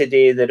surprised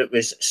today that it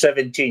was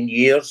 17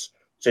 years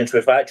since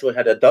we've actually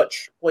had a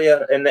Dutch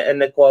player in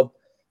the club.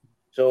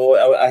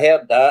 So I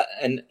heard that,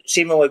 and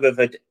seemingly we've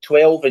had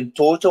 12 in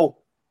total.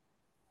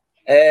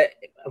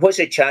 What's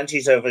the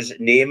chances of us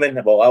naming?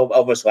 Well,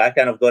 obviously I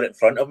can't have got it in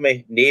front of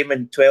me.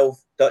 Naming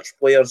 12 Dutch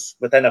players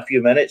within a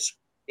few minutes.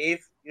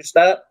 Dave, you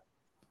start.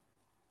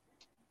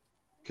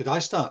 Could I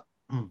start?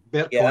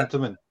 Bert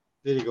Konteman.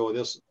 There you go.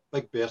 There's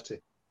Big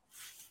Bertie.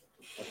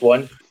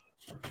 One.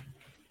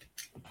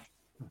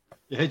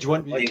 Yeah, do you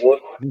want me?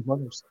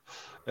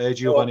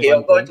 Giovanni. Okay,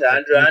 I'll go to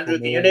Andrew. Andrew,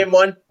 can you name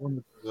one?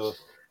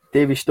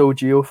 Davey stole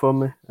Gio from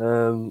me.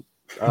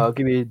 I'll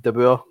give you De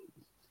Boer.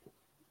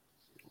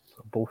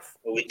 Both.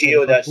 Well, with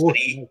Gio, that's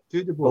three.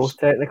 Both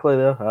technically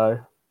there. Aye.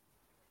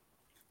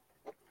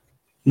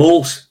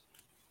 Moles.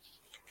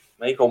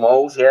 Michael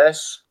Moles,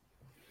 yes.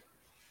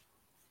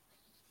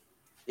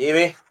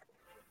 Davey.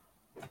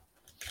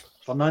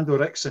 Fernando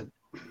Rickson.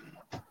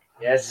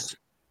 Yes.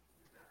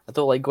 I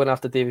don't like going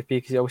after Davey P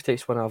because he always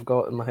takes one I've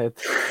got in my head.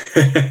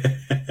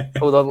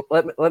 Hold on,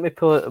 let me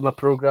pull out my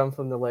programme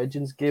from the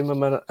Legends game a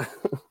minute.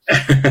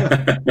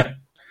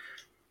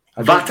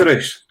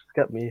 Vaterus.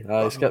 Skip me.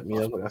 Skip me.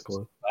 I'm not going to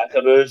go.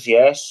 Vaterus,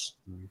 yes.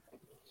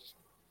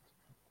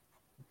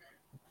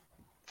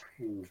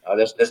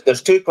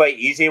 There's two quite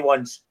easy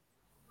ones.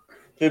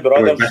 Two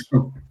brothers.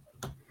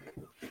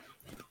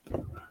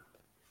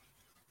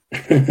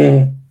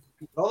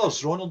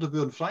 Brothers, Ronald De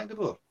Boer and Frank De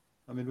Boer.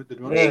 I mean,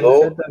 there you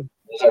go.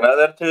 There's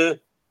another two.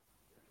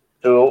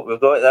 So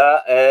we've got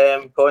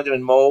that.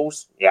 Condon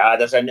Moles. Yeah,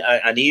 there's an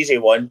easy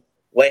one.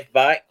 Left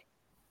back.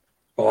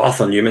 Oh,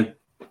 Arthur Newman.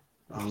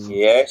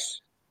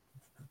 Yes.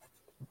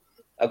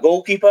 A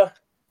goalkeeper.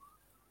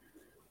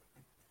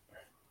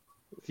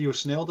 Theo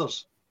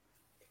Snelders.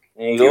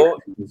 There you go.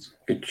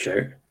 Good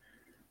shout.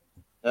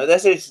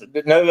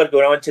 Now we're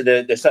going on to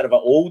the sort of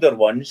older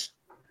ones.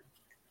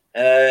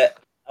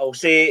 I'll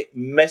say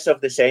miss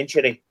of the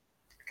century.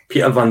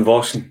 Peter Van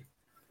Vossen.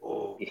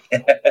 Oh.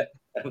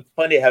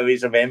 Funny how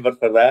he's remembered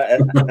for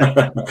that.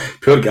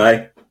 Poor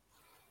guy.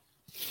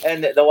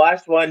 And the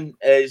last one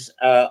is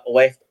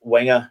left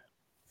winger.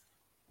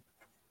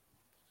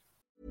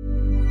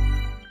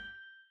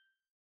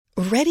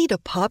 Ready to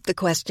pop the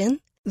question?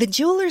 The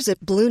jewelers at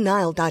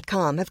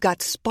BlueNile.com have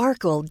got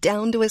sparkle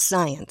down to a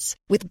science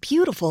with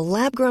beautiful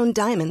lab-grown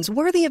diamonds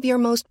worthy of your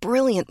most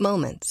brilliant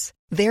moments.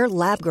 Their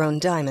lab-grown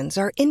diamonds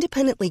are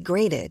independently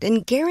graded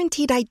and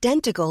guaranteed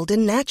identical to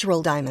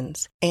natural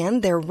diamonds,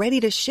 and they're ready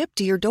to ship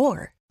to your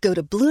door. Go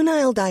to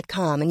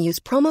BlueNile.com and use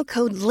promo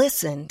code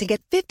LISTEN to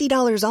get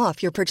 $50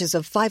 off your purchase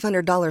of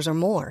 $500 or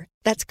more.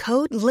 That's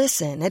code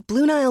LISTEN at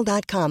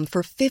BlueNile.com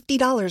for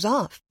 $50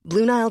 off.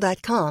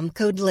 BlueNile.com,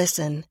 code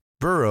LISTEN.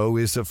 Burrow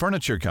is a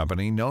furniture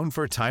company known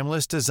for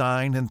timeless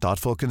design and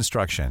thoughtful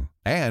construction,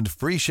 and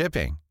free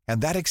shipping,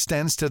 and that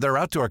extends to their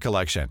outdoor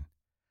collection.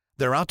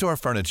 Their outdoor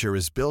furniture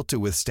is built to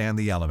withstand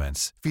the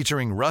elements,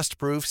 featuring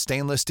rust-proof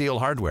stainless steel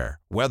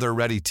hardware,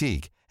 weather-ready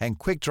teak, and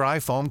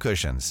quick-dry foam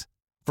cushions.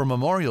 For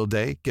Memorial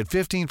Day, get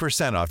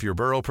 15% off your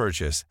Burrow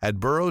purchase at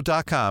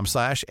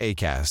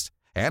burrow.com/ACAST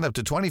and up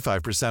to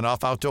 25%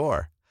 off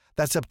outdoor.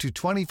 That's up to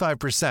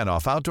 25%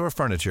 off outdoor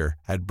furniture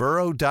at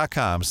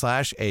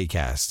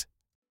burrow.com/ACAST.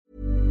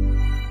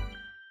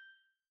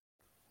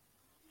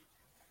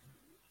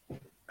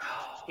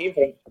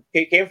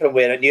 came from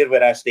near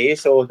where I stay,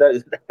 so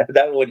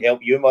that won't help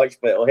you much,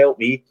 but it'll help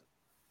me.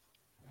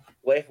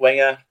 Left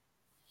winger,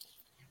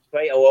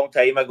 quite a long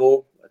time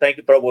ago. I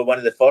think probably one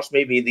of the first,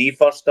 maybe the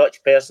first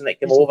Dutch person that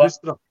came over.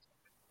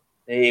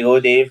 There you go,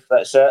 Dave.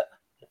 That's it.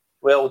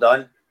 Well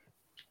done.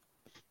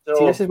 So,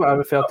 see, this is what I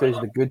refer to as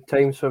the good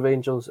times for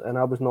Rangers, and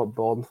I was not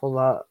born for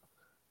that.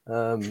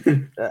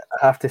 I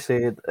have to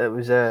say it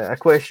was a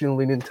question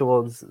leaning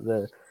towards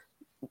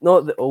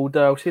not the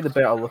older, I'll say the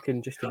better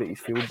looking, just to make you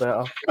feel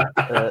better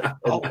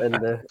in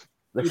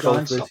the call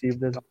this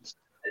evening.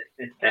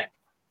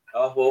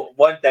 Oh, well,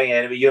 one thing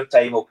anyway, your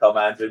time will come,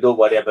 Andrew. Don't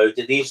worry about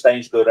it. These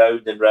things go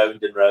round and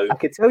round and round. I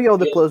could tell you all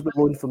the players were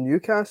loaned from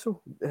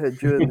Newcastle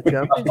during the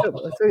championship.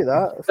 I'll tell you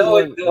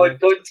that.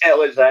 Don't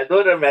tell us that.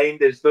 Don't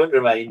remind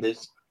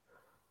us.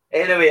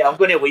 Anyway, I'm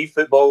going to leave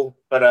football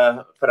for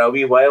a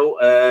wee while.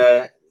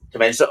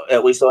 Commence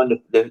at least on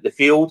the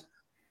field.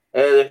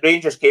 The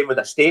Rangers came with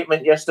a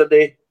statement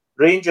yesterday.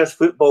 Rangers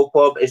Football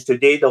Club is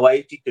today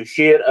delighted to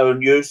share our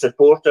new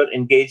supporter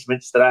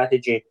engagement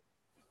strategy.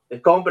 The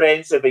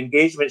comprehensive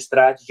engagement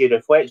strategy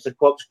reflects the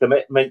club's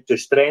commitment to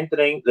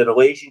strengthening the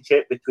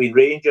relationship between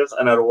Rangers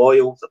and our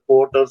loyal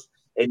supporters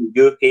in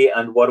the UK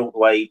and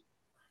worldwide.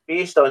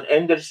 Based on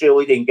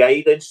industry-leading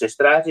guidance, the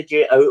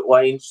strategy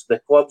outlines the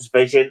club's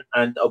vision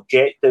and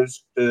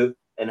objectives to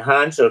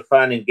enhance our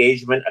fan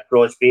engagement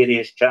across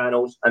various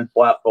channels and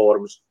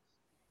platforms.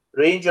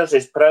 Rangers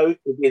is proud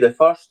to be the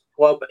first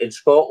club in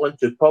Scotland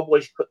to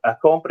publish a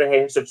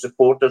comprehensive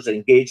supporters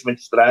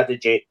engagement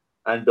strategy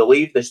and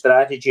believe the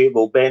strategy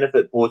will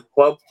benefit both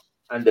club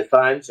and the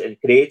fans in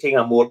creating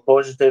a more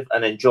positive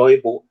and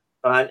enjoyable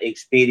fan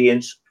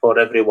experience for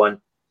everyone.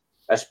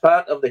 As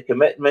part of the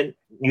commitment,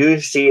 new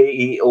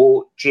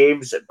CEO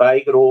James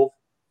Bygrove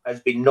has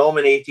been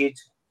nominated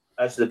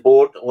as the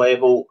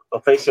board-level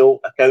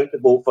official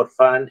accountable for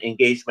fan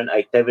engagement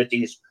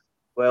activities,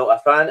 while a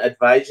fan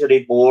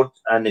advisory board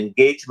and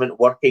engagement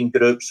working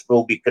groups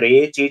will be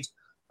created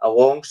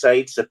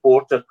alongside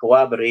supporter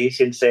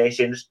collaboration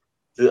sessions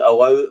to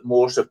allow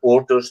more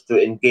supporters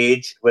to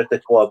engage with the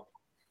club.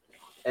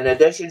 In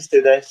addition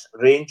to this,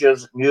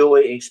 Rangers'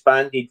 newly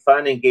expanded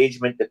fan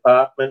engagement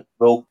department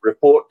will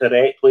report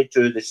directly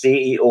to the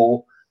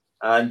CEO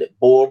and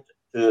board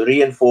to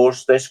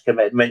reinforce this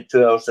commitment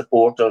to our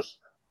supporters.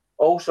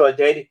 Also, a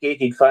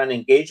dedicated fan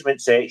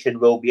engagement section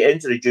will be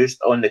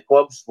introduced on the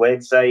club's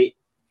website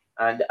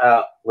and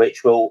app,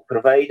 which will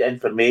provide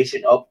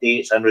information,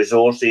 updates and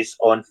resources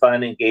on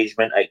fan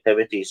engagement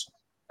activities.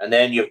 And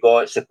then you've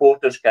got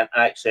supporters can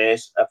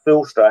access a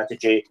full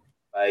strategy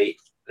by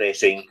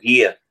pressing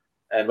here.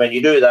 And when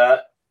you do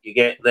that, you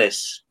get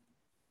this,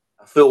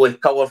 a fully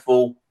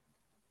colourful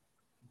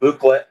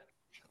booklet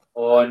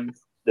on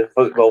the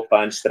football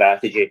fan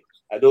strategy.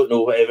 I don't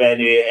know if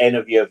any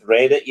of you have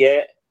read it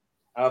yet.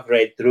 I've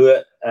read through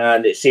it,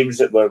 and it seems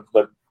that we're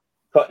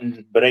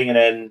bringing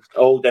in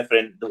all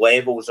different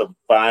levels of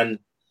fan.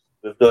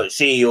 We've got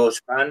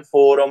CEO's fan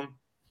forum,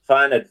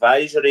 fan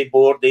advisory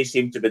board. They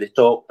seem to be the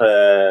top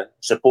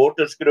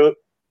supporters group,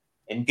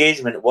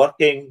 engagement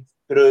working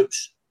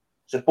groups,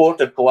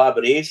 supporter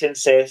collaboration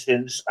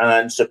sessions,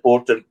 and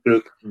supporter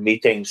group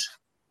meetings.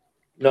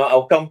 Now,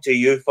 I'll come to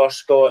you first,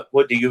 Scott.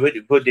 What did you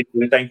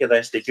think of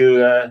this? Did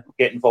you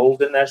get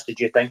involved in this? Did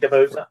you think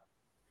about it?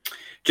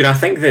 Do you know, I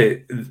think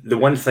the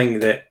one thing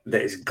that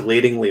is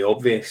glaringly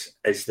obvious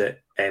is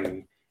that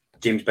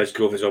James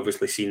Bisgrove has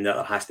obviously seen that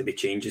there has to be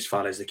change as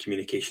far as the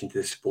communication to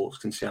the support is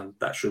concerned.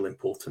 That's really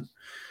important.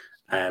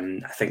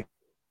 I think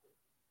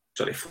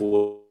sort of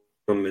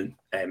forum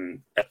at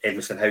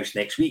Edmiston House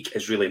next week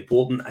is really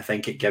important. I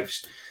think it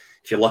gives,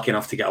 if you're lucky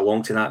enough to get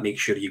along to that, make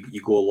sure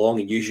you go along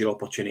and use your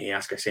opportunity to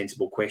ask a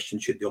sensible question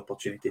should the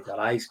opportunity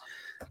arise.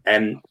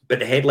 But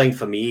the headline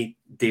for me,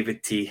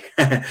 David T,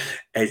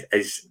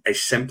 is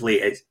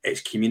simply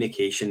it's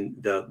communication.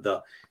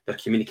 They're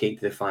communicating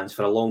to the fans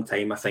for a long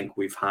time. I think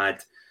we've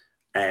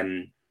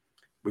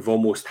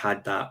almost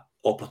had that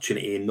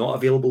opportunity not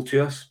available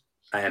to us,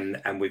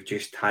 and we've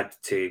just had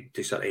to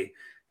sort of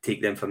take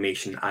the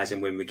information as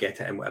and when we get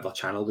it in whatever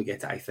channel we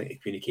get it. I think the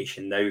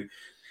communication now,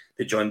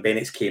 the John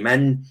Bennett's came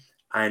in,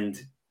 and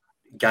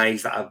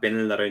guys that have been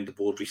in and around the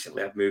board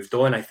recently have moved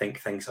on. I think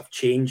things have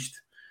changed.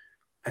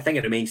 I think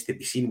it remains to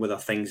be seen whether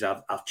things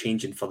are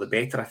changing for the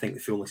better. I think the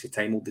fullness of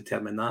time will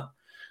determine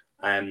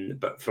that.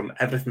 But from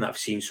everything that I've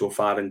seen so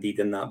far, indeed,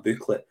 in that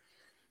booklet,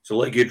 there's a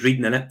lot of good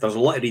reading in it. There's a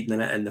lot of reading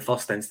in it in the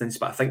first instance,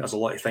 but I think there's a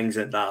lot of things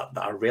that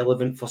are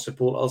relevant for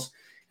supporters.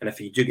 And if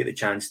you do get the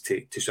chance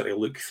to sort of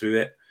look through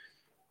it,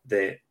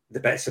 the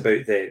bits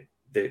about the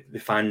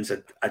fans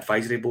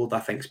advisory board, I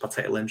think is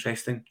particularly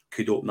interesting.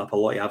 Could open up a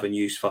lot of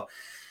avenues for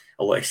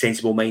a lot of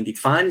sensible minded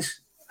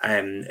fans.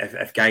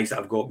 If guys that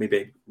have got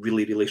maybe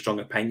really, really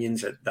strong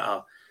opinions that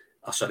are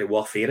sort of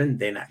worth hearing,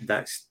 then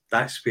that's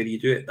where you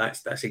do it.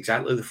 That's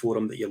exactly the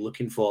forum that you're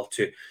looking for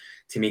to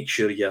make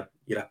sure your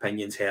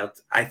opinion's heard.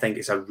 I think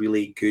it's a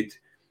really good,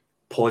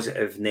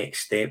 positive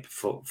next step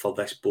for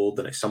this board,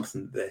 and it's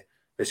something that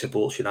the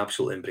support should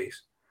absolutely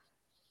embrace.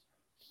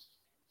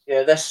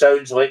 Yeah, this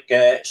sounds like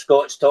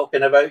Scott's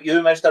talking about you,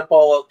 Mr.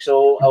 Pollock,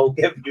 so I'll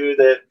give you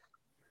the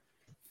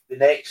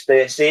next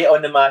say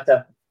on the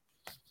matter.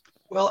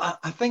 Well,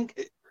 I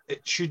think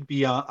it should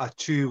be a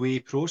two-way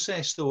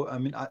process, though. I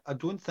mean, I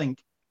don't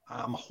think,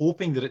 I'm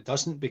hoping that it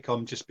doesn't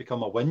become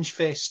a whinge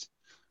fest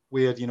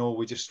where,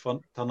 we just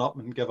turn up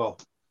and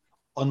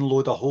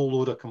unload a whole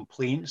load of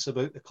complaints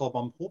about the club.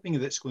 I'm hoping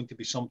that it's going to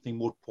be something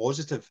more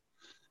positive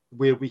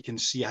where we can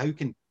see how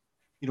can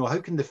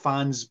the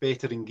fans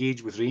better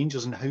engage with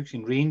Rangers and how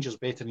can Rangers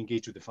better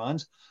engage with the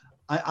fans.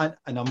 And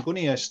I'm going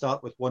to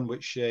start with one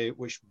which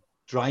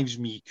drives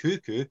me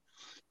cuckoo,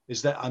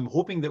 is that I'm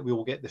hoping that we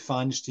will get the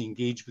fans to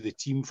engage with the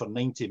team for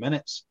 90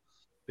 minutes,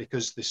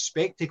 because the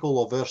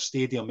spectacle of our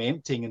stadium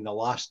emptying in the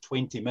last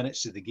 20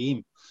 minutes of the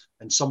game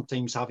and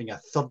sometimes having a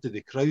third of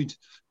the crowd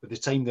by the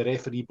time the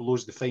referee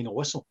blows the final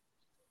whistle,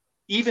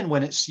 even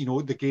when it's,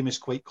 the game is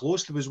quite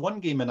close. There was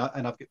one game, and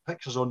I've got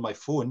pictures on my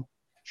phone,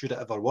 should it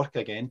ever work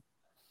again,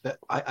 that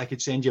I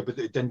could send you about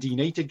the Dundee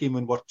United game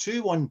when we're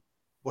 2-1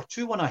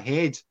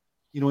 ahead,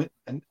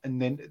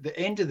 and then at the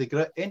end of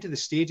the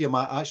stadium,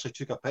 I actually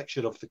took a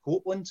picture of the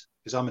Copeland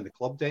because I'm in the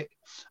club deck,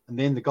 and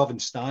then the Govan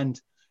stand,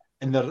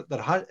 and it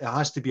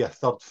has to be a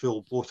third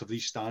full, both of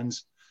these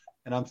stands,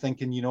 and I'm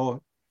thinking,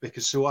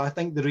 because I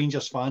think the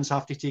Rangers fans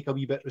have to take a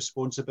wee bit of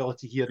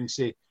responsibility here and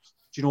say, do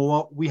you know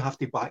what, we have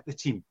to back the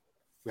team.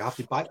 We have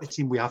to back the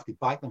team. We have to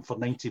back them for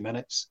 90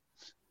 minutes.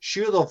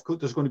 Sure,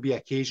 there's going to be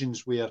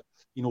occasions where,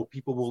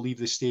 people will leave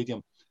the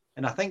stadium.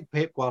 And I think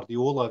Pep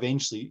Guardiola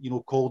eventually,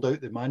 called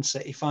out the Man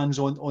City fans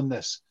on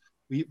this.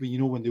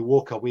 When they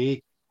walk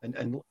away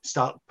and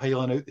start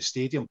piling out the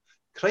stadium,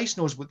 Christ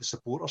knows what the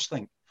supporters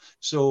think.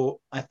 So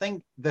I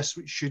think this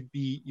should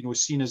be,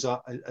 seen as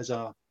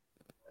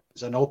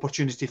an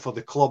opportunity for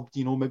the club,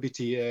 maybe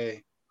to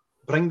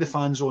bring the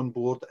fans on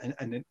board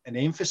and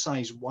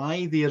emphasise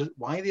why they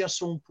are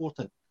so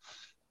important.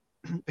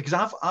 Because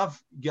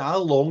I've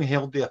long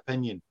held the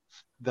opinion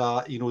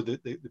that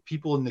the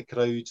people in the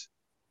crowd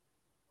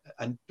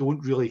and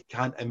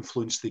can't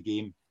influence the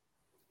game,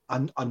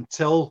 and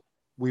until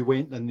we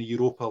went in the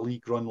Europa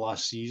League run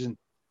last season,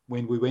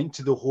 when we went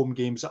to the home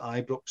games at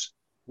Ibrox,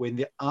 when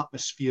the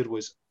atmosphere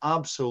was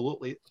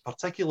absolutely,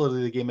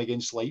 particularly the game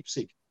against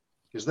Leipzig,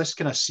 because this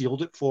kind of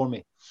sealed it for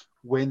me,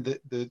 when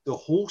the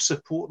whole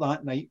support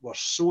that night were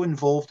so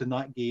involved in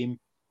that game,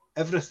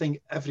 everything,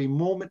 every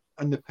moment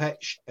on the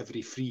pitch,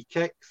 every free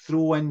kick,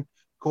 throw in,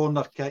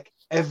 corner kick,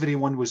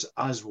 everyone was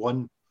as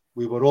one.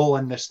 We were all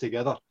in this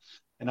together.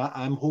 And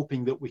I'm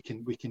hoping that we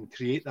can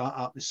create that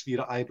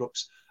atmosphere at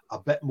Ibrox a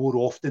bit more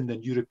often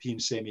than European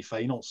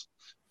semi-finals,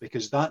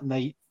 because that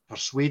night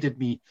persuaded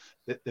me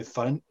that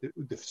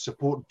the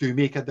support do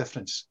make a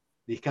difference.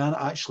 They can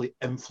actually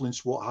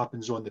influence what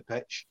happens on the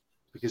pitch,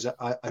 because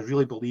I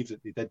really believe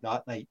that they did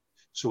that night.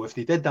 So if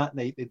they did that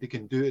night, they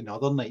can do it in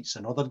other nights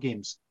and other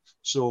games.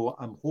 So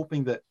I'm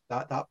hoping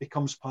that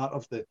becomes part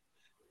of the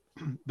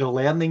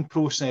learning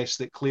process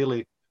that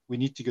clearly we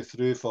need to go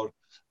through for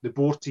the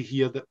board to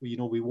hear that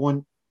we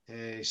want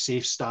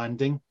safe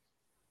standing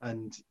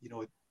and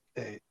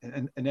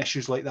and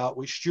issues like that,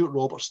 which Stuart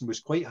Robertson was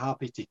quite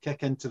happy to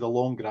kick into the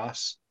long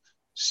grass.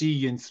 See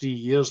you in 3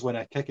 years when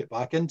I kick it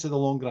back into the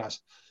long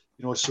grass.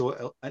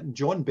 So and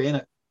John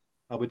Bennett,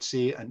 I would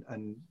say,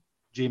 and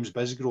James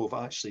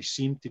Bisgrove actually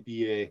seem to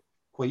be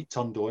quite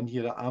turned on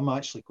here. I'm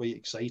actually quite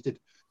excited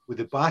with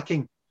the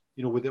backing,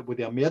 with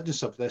the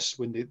emergence of this.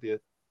 When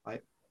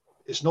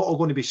it's not all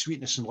going to be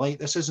sweetness and light.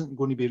 This isn't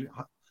going to be,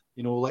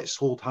 let's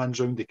hold hands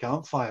around the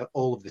campfire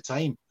all of the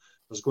time.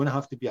 There's going to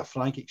have to be a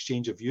frank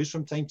exchange of views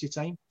from time to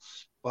time.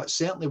 But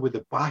certainly with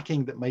the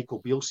backing that Michael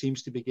Beale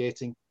seems to be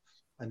getting,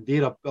 and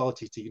their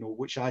ability to,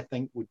 which I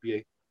think would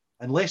be,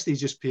 unless they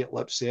just pay it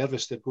lip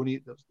service, there's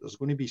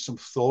going to be some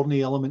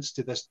thorny elements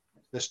to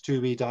this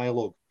two-way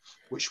dialogue,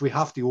 which we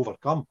have to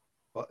overcome.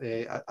 But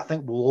I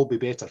think we'll all be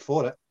better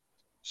for it.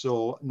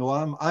 So no,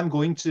 I'm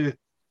going to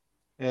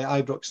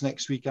Ibrox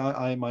next week.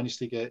 I managed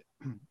to get,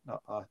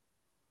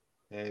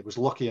 was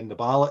lucky in the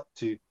ballot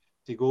to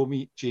go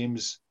meet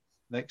James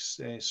next.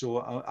 So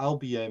I'll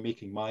be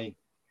making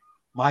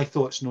my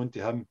thoughts known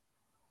to him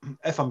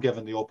if I'm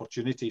given the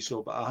opportunity.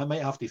 So, but I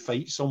might have to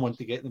fight someone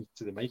to get them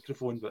to the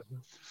microphone. But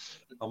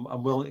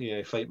I'm willing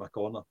to fight my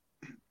corner.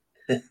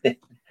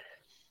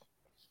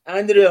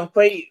 Andrew, I'm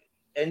quite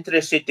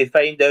interested to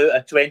find out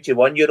a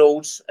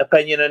 21-year-old's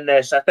opinion on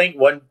this. I think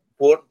one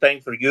important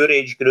thing for your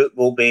age group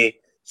will be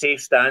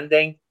safe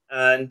standing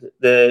and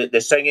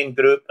the singing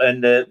group in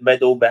the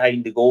middle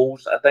behind the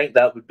goals. I think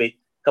that would be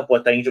a couple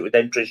of things that would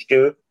interest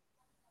you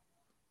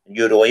in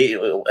your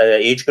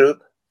age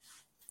group.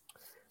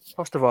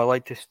 First of all, I'd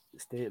like to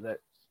state that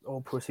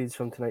all proceeds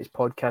from tonight's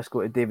podcast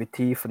go to David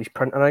T for his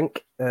printer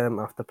ink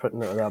after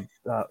printing out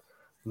that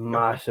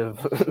massive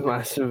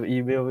massive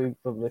email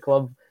from the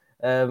club.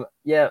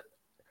 Yeah,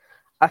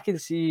 I can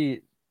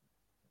see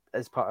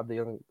as part of the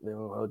young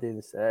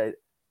audience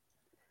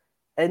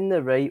in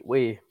the right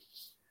way,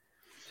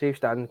 safe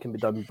standing can be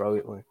done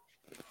brilliantly.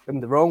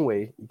 In the wrong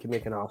way, you can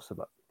make an arse of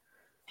it.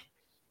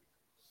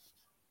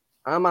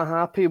 Am I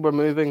happy we're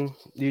moving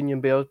the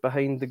Union Bears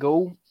behind the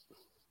goal?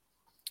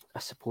 I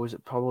suppose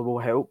it probably will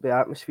help the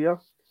atmosphere.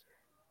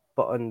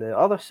 But on the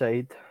other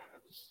side,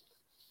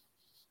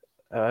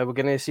 we're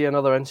going to see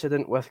another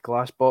incident with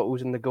glass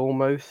bottles in the goal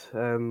mouth.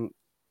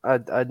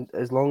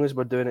 As long as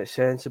we're doing it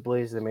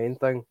sensibly is the main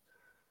thing.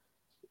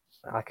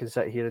 I can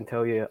sit here and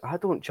tell you, I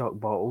don't chuck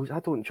bottles, I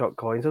don't chuck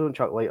coins, I don't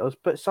chuck lighters,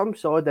 but some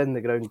sod in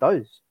the ground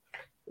does.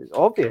 It's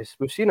obvious.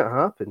 We've seen it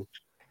happen.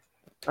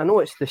 I know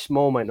it's the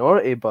small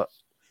minority, but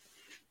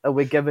are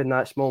we giving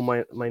that small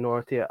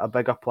minority a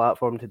bigger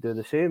platform to do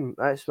the same?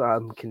 That's what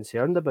I'm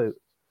concerned about.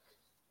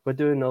 We're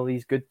doing all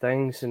these good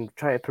things and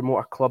trying to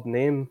promote a club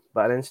name,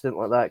 but an incident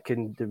like that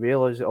can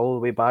derail us all the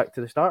way back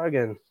to the start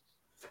again.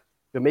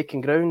 We're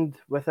making ground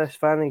with this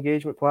fan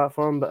engagement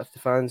platform, but if the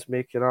fans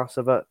make an arse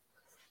of it,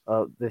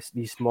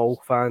 these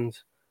small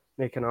fans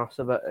make an arse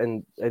of it,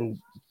 and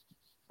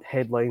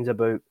headlines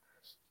about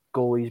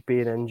goalies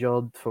being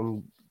injured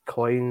from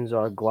coins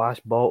or glass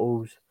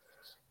bottles,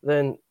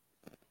 then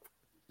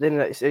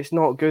it's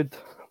not good.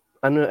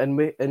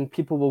 And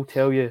people will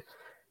tell you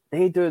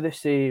they do the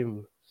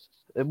same.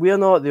 We are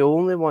not the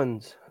only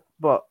ones,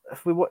 but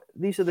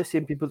these are the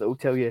same people that will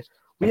tell you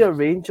we are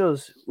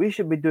Rangers. We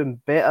should be doing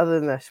better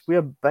than this. We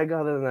are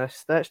bigger than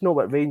this. That's not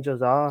what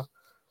Rangers are.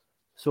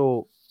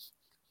 So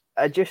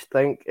I just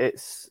think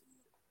it's,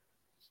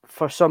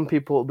 for some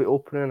people, it'll be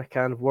opening a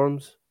can of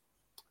worms.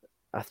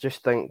 I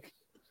just think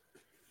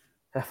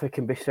if we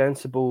can be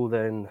sensible,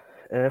 then,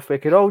 and if we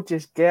could all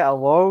just get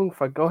along,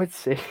 for God's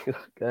sake,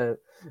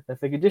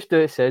 if we could just do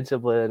it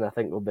sensibly, then I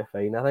think we'll be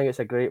fine. I think it's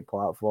a great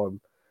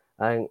platform.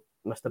 I think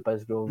Mr.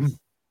 Bisgrove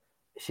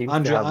seems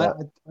Andrew, to have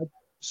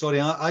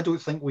I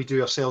don't think we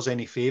do ourselves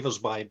any favours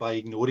by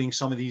ignoring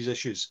some of these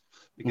issues,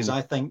 because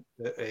I think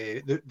that,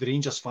 the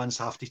Rangers fans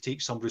have to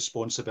take some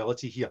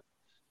responsibility here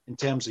in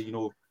terms of,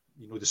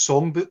 the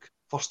songbook.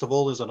 First of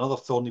all, is another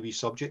thorny wee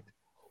subject.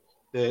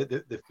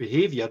 The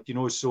behaviour,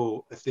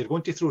 so if they're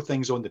going to throw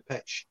things on the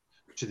pitch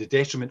to the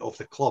detriment of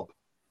the club,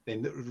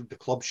 then the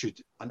club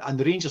should, and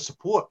the Rangers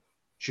support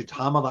should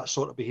hammer that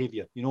sort of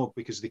behaviour,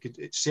 because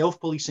it's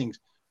self-policing.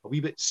 A wee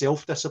bit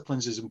self-discipline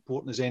is as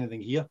important as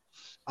anything here.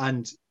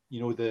 And,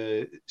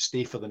 the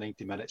stay for the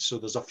 90 minutes. So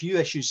there's a few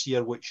issues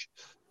here which,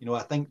 I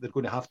think they're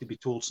going to have to be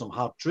told some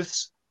hard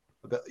truths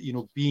about,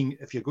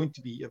 if you're going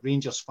to be a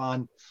Rangers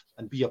fan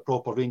and be a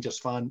proper Rangers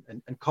fan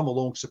and come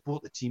along,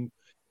 support the team.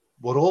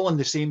 We're all on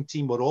the same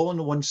team. We're all on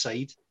the one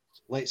side.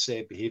 Let's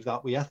behave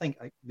that way. I think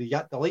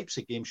the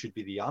Leipzig game should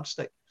be the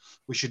yardstick.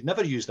 We should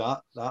never use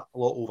that lot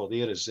over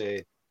there as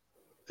a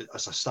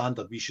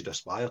standard we should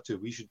aspire to.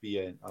 We should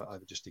be. I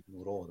would just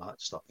ignore all of that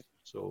stuff.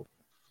 So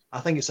I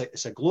think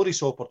it's a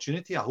glorious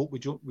opportunity. I hope we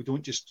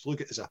don't just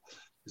look at it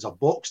as a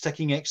box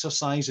ticking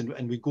exercise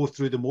and we go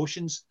through the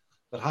motions.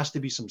 There has to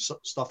be some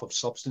stuff of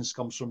substance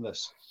comes from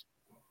this.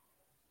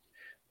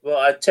 Well,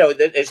 I tell you,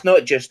 it's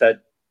not just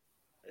a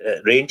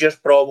Rangers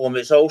problem.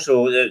 It's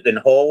also in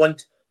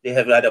Holland they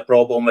have had a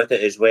problem with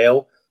it as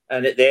well.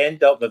 And at the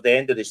end of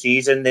the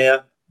season,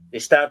 there they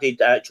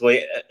started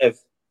actually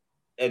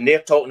and they're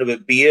talking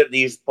about beer,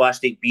 these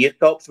plastic beer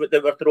cups that they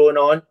were throwing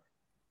on.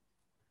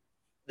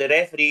 The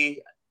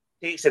referee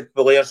takes the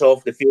players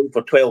off the field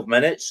for 12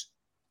 minutes.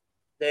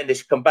 Then they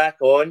come back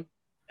on,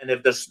 and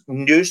if there's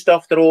new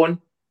stuff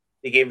thrown,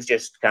 the game's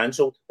just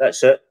cancelled.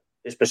 That's it.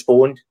 It's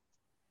postponed.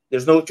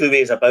 There's no two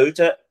ways about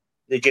it.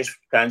 They just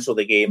cancel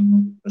the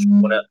game,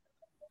 postpone it.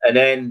 And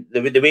then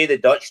the way the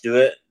Dutch do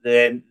it,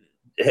 then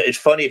it's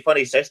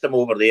funny system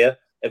over there.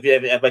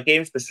 If a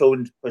game's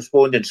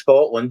postponed in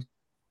Scotland,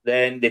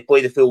 then they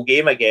play the full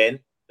game again.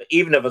 But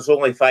even if there's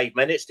only 5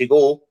 minutes to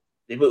go,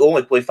 they will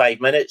only play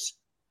 5 minutes.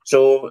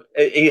 So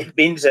it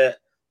means that,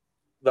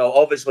 well,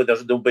 obviously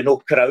there'll be no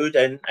crowd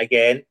in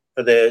again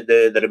for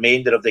the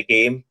remainder of the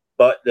game,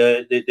 but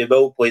they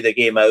will play the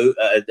game out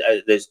at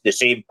the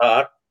same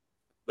part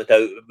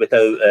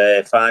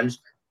without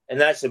fans. And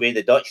that's the way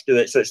the Dutch do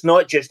it. So it's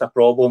not just a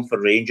problem for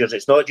Rangers.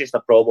 It's not just a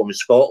problem in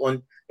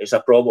Scotland. It's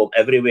a problem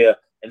everywhere.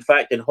 In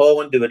fact, in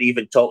Holland, they were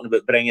even talking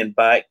about bringing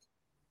back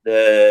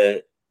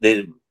the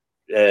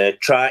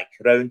track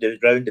round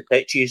the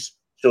pitches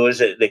so as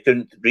that they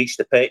couldn't reach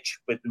the pitch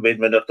when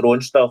they're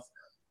throwing stuff.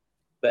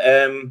 But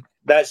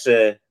that's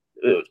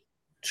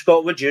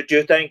Scott. What do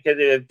you think?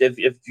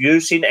 Have you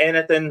seen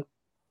anything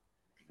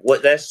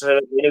like this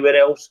anywhere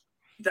else?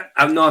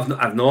 I've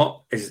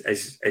not. Is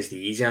the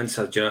easy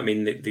answer? Do you know what I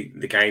mean?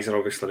 The guys are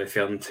obviously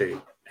referring to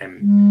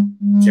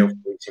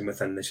self-policing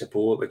within the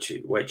support,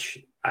 which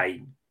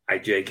I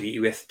do agree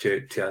with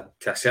to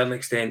a certain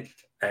extent.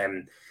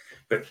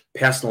 But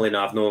personally,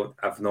 no,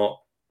 I've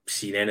not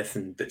seen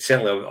anything that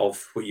certainly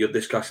of what you're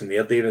discussing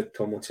there, David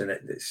Tomlinson.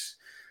 That's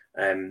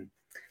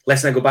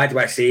listen. I go back to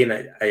what I say, and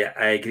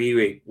I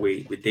agree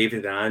with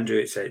David and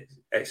Andrew.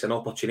 It's an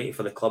opportunity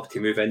for the club to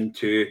move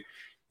into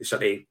the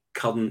sort of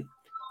current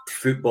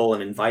football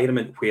and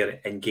environment where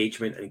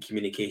engagement and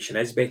communication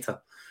is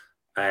better.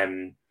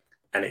 And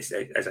it's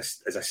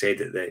as I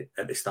said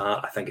at the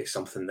start, I think it's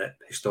something that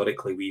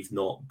historically we've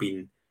not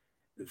been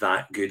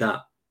that good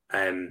at.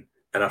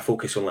 and our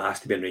focus only has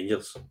to be on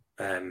Rangers.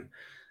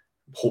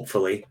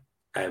 Hopefully,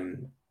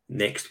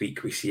 next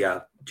week we see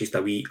just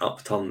a wee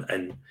upturn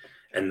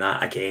in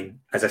that again.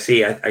 As I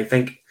say, I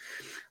think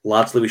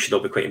largely we should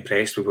all be quite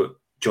impressed with what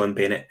John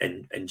Bennett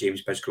and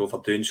James Bisgrove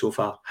are doing so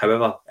far.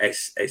 However,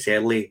 it's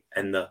early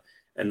in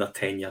their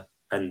tenure,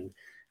 and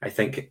I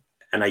think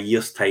in a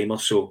year's time or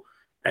so,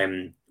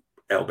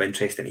 it'll be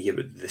interesting to hear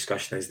what the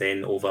discussion is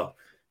then over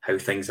how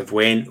things have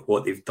went,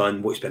 what they've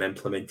done, what's been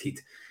implemented,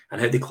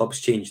 and how the club's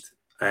changed.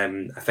 I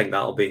think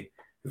that'll be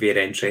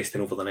very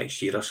interesting over the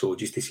next year or so,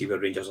 just to see where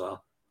Rangers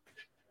are.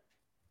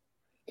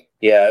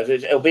 Yeah,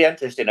 it'll be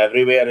interesting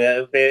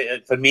everywhere.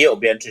 For me, it'll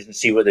be interesting to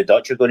see what the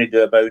Dutch are going to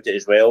do about it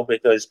as well,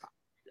 because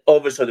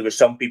obviously there was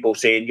some people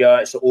saying, yeah,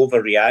 it's an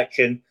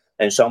overreaction,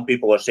 and some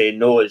people are saying,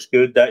 no, it's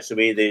good. That's the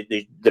way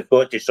they've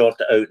got to sort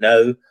it out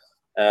now,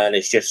 and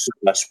it's just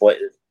a split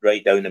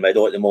right down the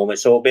middle at the moment.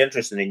 So it'll be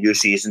interesting in new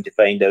season to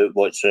find out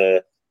what's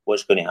going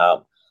to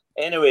happen.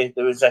 Anyway,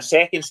 there was a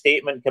second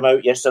statement come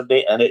out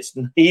yesterday, and it's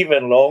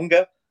even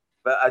longer,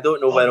 but I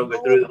don't know where I'll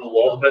go through the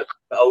lot of it,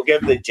 but I'll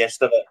give the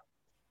gist of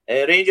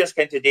it. Rangers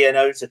can today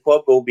announce the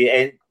club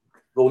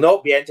will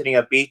not be entering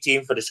a B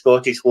team for the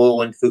Scottish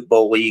Lowland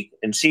Football League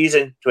in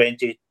season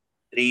 23-24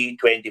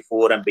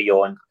 and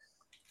beyond.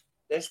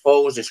 This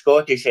follows the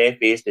Scottish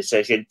FA's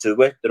decision to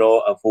withdraw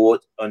a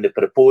vote on the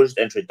proposed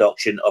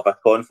introduction of a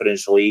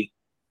conference league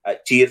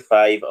at Tier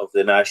 5 of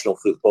the National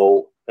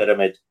Football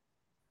Pyramid.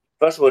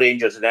 First of all,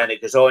 Rangers, and then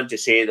it goes on to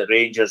say that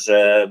Rangers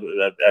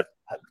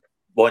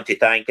want to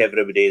thank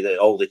everybody,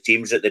 all the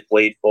teams that they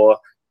played for,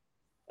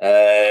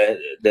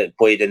 that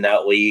played in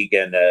that league,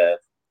 and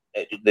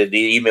the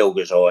email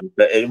goes on.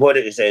 But what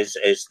it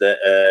is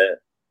that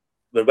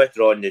we're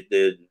withdrawing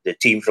the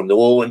team from the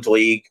Lowland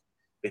League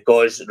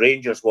because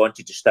Rangers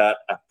wanted to start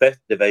a 5th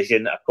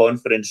division, a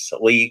conference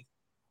league,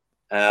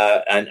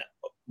 and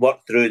work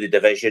through the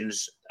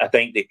divisions. I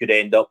think they could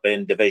end up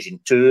in Division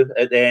 2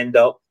 at the end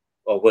up,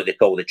 or what they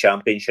call the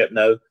Championship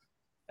now.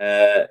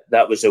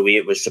 That was the way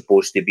it was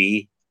supposed to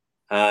be.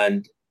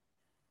 And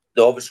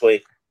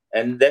obviously,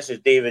 and this is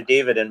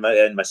David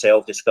and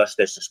myself discussed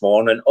this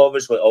morning,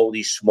 obviously all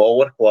these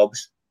smaller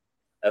clubs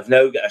have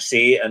now got a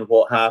say in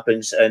what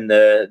happens in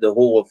the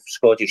whole of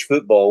Scottish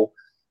football.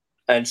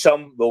 And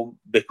some will,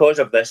 because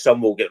of this,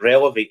 some will get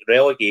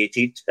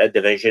relegated a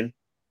division,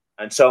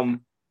 and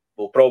some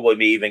will probably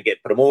may even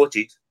get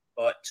promoted.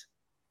 But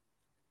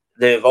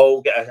they've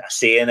all got a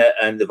say in it,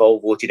 and they've all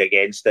voted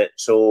against it.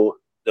 So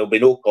there'll be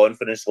no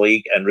Conference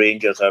League, and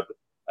Rangers are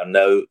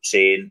now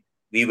saying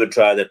we would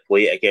rather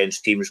play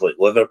against teams like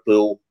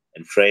Liverpool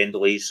and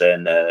friendlies,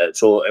 and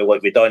so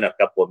like we've done a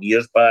couple of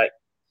years back.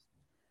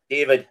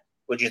 David,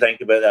 what do you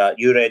think about that?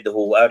 I read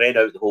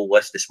out the whole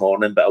list this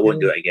morning, but I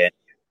won't do it again.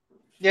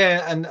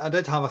 Yeah, and I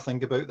did have a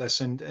think about this,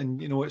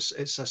 and you know,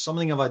 it's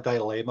something of a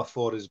dilemma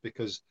for us,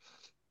 because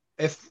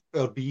if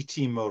our B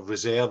team or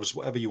reserves,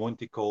 whatever you want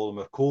to call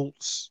them, or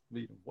Colts,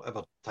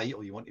 whatever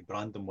title you want to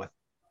brand them with,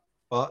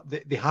 but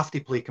they have to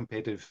play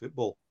competitive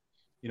football.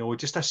 You know,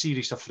 just a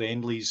series of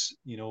friendlies,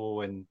 you know,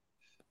 and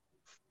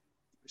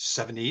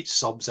 7-8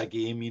 subs a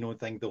game, you know,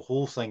 thing. The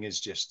whole thing is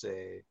just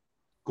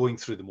going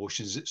through the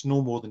motions. It's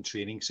no more than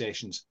training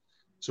sessions.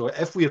 So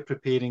if we're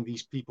preparing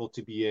these people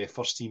to be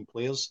first team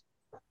players,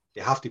 they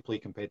have to play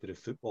competitive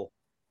football.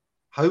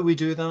 How we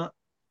do that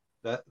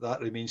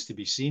remains to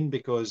be seen,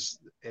 because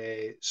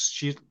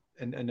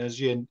and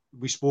as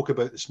we spoke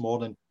about this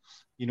morning,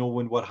 you know,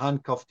 when we're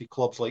handcuffed to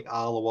clubs like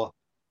Alloa,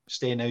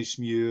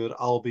 Stenhousemuir,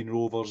 Albion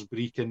Rovers,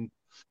 Brecon,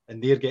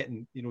 and they're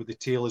getting, you know, the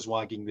tail is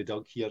wagging the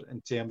dog here in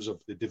terms of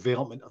the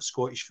development of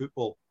Scottish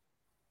football.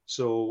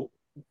 So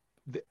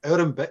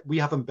we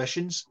have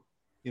ambitions,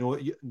 you know,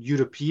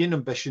 European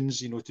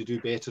ambitions, you know, to do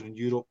better in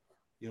Europe,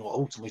 you know,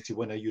 ultimately to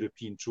win a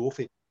European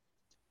trophy.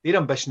 Their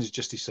ambition is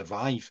just to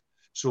survive.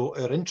 So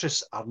our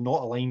interests are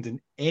not aligned in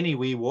any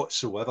way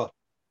whatsoever.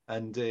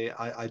 And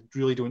I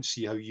really don't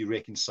see how you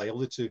reconcile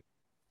the two.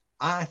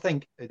 I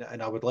think,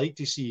 and I would like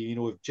to see, you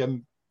know, if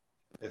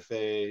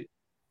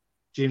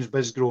James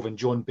Bisgrove and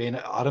John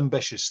Bennett are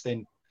ambitious,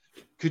 then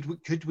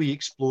could we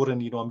explore,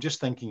 and, you know, I'm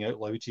just thinking out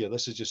loud here,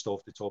 this is just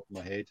off the top of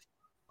my head,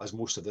 as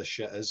most of this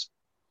shit is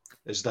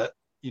that,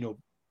 you know,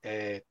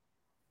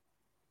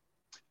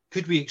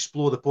 could we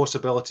explore the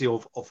possibility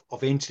of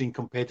entering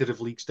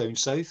competitive leagues down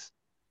south,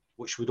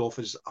 which would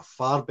offer us a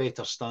far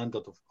better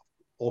standard of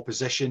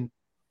opposition,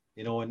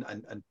 you know,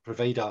 and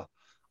provide a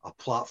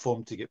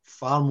platform to get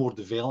far more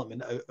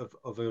development out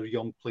of our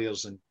young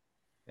players, and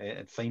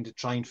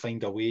try and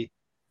find a way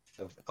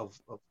of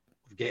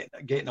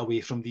getting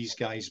away from these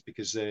guys,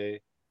 because we're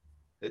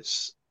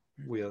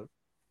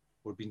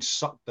being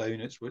sucked down.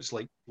 It's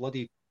like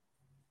bloody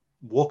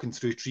walking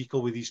through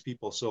treacle with these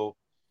people. So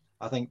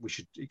I think we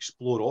should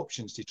explore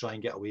options to try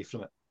and get away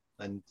from it,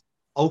 and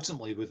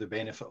ultimately with the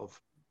benefit of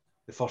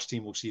the first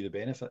team will see the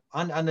benefit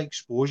and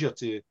exposure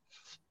to, you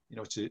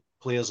know, to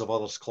players of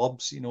others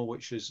clubs, you know,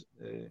 which is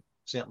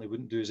certainly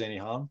wouldn't do us any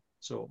harm.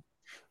 So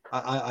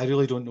I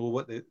really don't know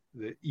what the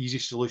easy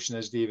solution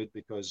is, David,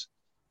 because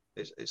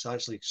it's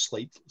actually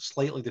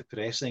slightly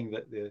depressing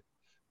that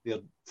their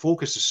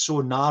focus is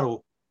so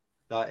narrow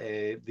that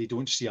they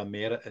don't see a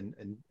merit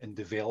in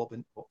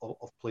development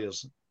of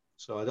players.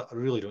 So I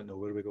really don't know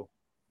where we go.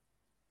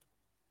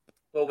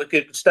 Well, we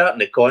could start in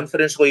the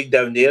Conference League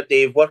down there,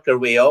 Dave, work our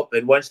way up,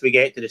 and once we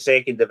get to the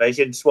second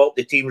division, swap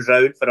the teams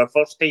round for our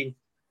first team,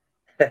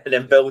 and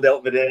then build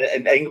up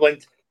in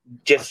England.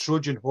 Just a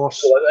Trojan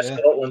horse.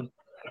 Scotland.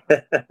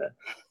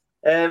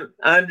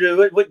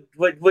 Andrew,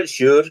 what's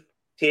your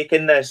take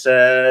on this?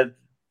 Do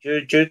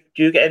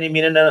you get any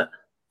meaning in it?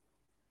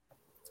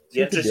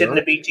 You interested in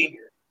the B team?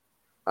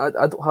 I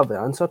don't have the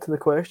answer to the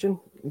question,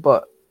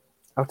 but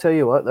I'll tell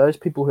you what, there's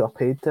people who are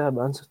paid to have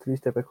answers to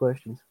these type of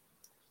questions,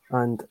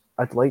 and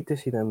I'd like to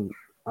see them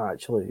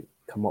actually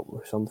come up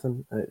with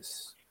something.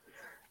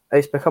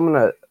 It's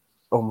becoming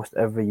almost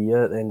every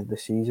year at the end of the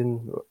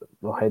season.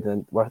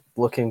 We're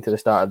looking to the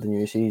start of the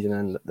new season,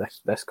 and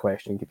this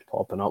question keeps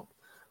popping up.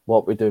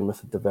 What we're doing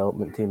with the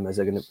development team? Is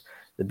it going to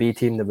the B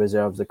team, the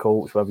reserves, the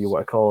Colts, whatever you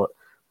want to call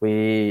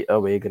it? Are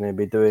we going to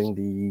be doing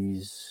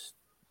these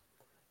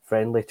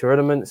friendly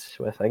tournaments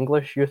with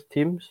English youth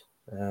teams?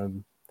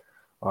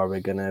 Are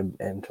we going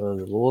to enter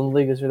the Lowland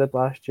League as we did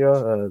last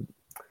year?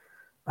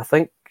 I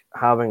think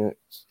having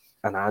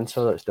an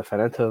answer that's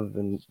definitive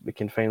and we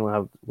can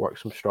finally work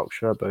some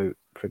structure about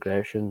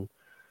progression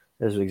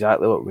is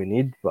exactly what we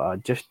need. But I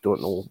just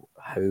don't know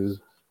how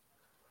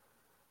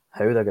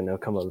they're going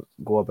to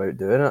go about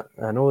doing it.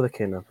 I know the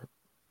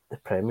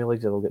Premier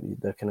Leagues will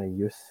get their kind of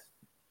youth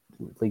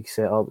league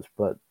setups,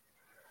 but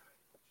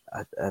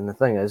and the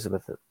thing is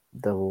with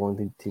the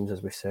Lowland teams,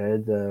 as we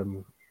said,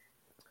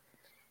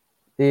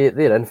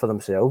 they're in for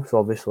themselves,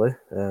 obviously.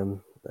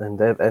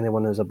 And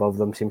anyone who's above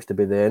them seems to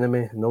be the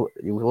enemy. No,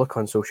 you look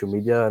on social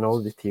media and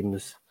all the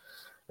teams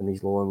in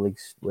these Lowland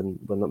leagues when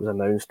it was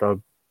announced are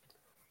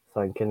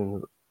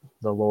thanking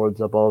the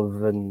Lords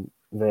above and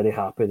very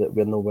happy that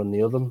we're nowhere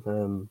near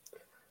them.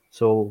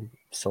 So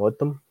sod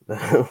them.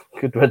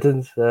 Good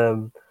riddance.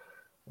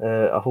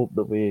 I hope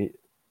that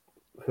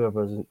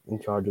whoever's in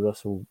charge of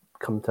this will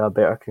come to a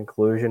better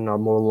conclusion or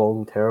more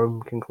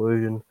long-term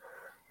conclusion.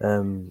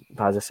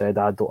 As I said,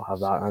 I don't have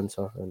that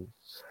answer, and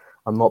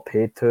I'm not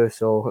paid to,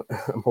 so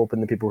I'm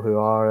hoping the people who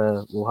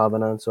are will have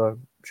an answer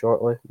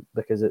shortly,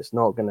 because it's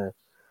not going to...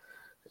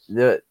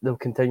 They'll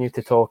continue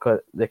to talk.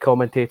 The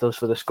commentators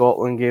for the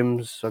Scotland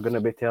games are going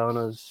to be telling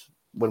us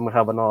when we're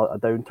having a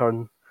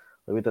downturn,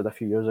 like we did a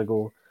few years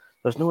ago,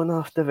 there's not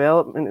enough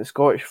development in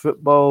Scottish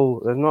football.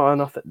 There's not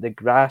enough at the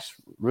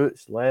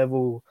grassroots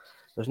level.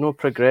 There's no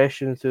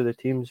progression through the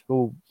teams.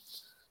 Well,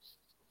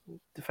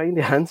 to find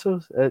the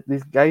answers,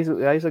 these guys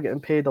are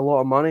getting paid a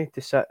lot of money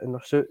to sit in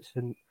their suits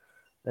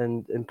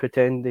and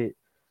pretend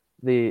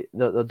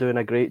they're doing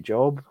a great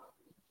job.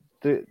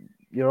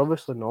 You're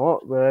obviously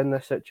not. We're in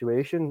this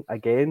situation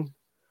again.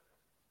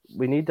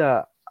 We need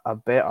a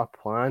better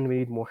plan. We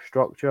need more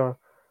structure,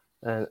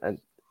 and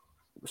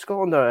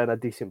Scotland are in a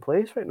decent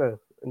place right now,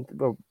 and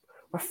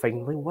we're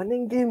finally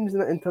winning games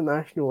at an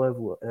international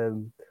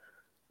level,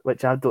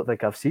 which I don't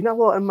think I've seen a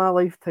lot in my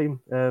lifetime.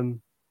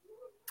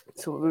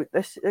 So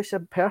this is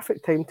a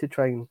perfect time to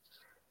try and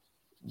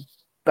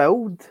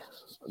build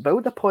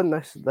upon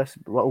this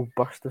little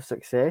burst of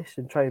success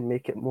and try and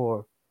make it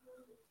more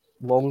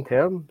long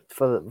term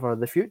for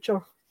the future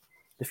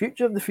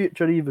of the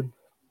future even.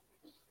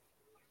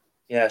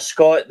 Yeah,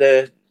 Scott,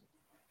 the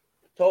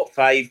top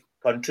 5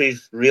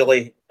 countries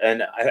really,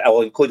 and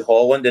I'll include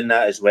Holland in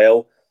that as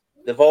well.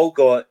 They've all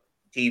got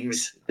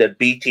teams, their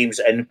B teams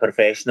in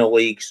professional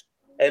leagues.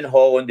 In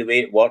Holland, the way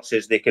it works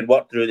is they can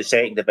work through the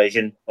second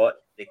division,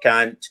 but they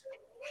can't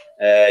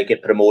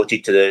get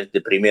promoted to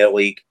the Premier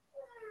League.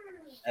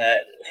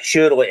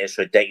 Surely it's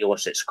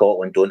ridiculous that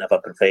Scotland don't have a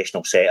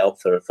professional setup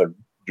for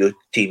youth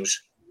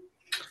teams.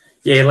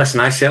 Yeah, listen,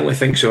 I certainly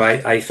think so.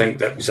 I think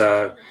that was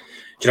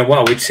do you know what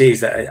I would say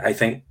is that I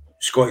think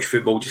Scottish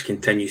football just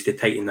continues to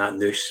tighten that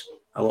noose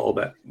a little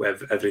bit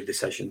with every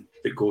decision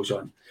that goes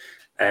on.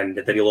 And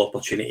the real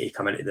opportunity to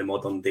come into the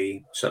modern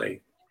day sort of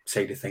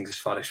side of things as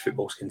far as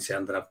football's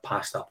concerned, and I've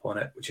passed up on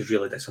it, which is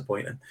really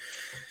disappointing.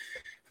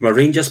 From a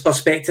Rangers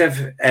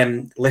perspective,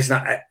 listen,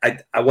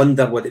 I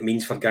wonder what it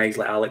means for guys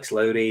like Alex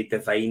Lowry,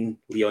 Devine,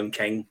 Leon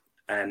King,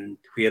 and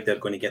where they're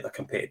going to get their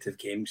competitive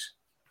games.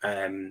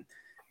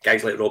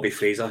 Guys like Robbie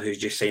Fraser, who's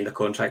just signed a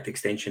contract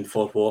extension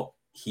for what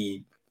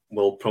he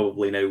will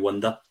probably now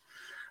wonder.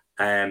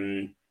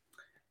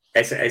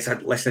 It's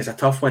a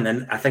tough one,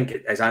 and I think,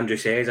 as Andrew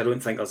says, I don't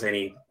think there's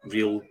any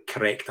real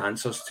correct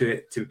answers to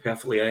it, to be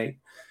perfectly right.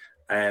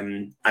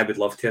 I would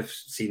love to have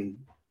seen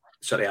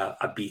sort of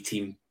a B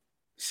team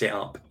set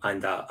up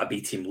and a B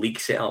team league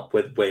set up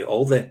with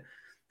all the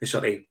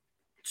sort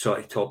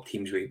of top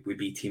teams with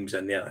B teams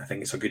in there. I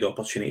think it's a good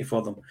opportunity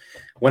for them.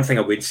 One thing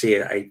I would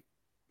say,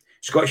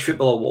 Scottish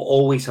football will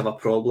always have a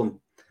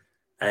problem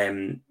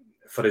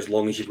for as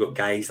long as you've got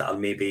guys that are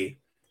maybe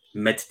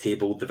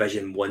mid-table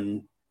Division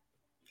 1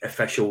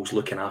 officials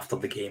looking after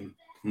the game.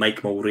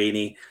 Mike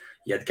Mulroney,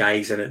 you had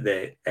guys in at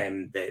the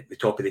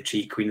top of the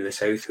tree, Queen of the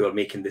South, who are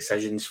making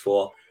decisions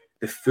for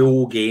the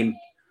full game.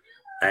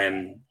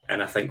 And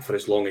I think for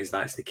as long as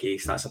that's the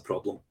case, that's a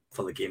problem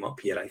for the game up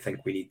here. I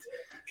think we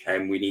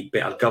need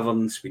better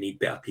governance. We need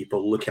better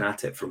people looking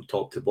at it from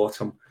top to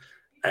bottom.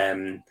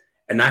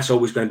 And that's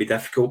always going to be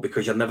difficult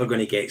because you're never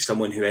going to get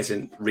someone who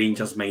isn't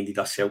Rangers minded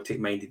or Celtic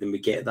minded, and we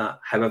get that.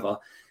 However,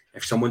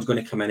 if someone's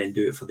going to come in and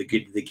do it for the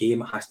good of the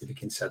game, it has to be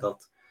considered.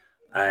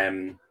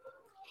 And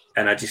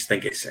I just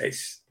think do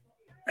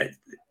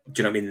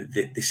you know what I mean?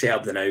 The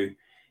setup now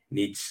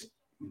needs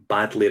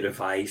badly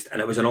revised,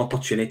 and it was an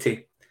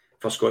opportunity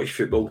for Scottish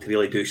football to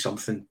really do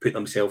something, put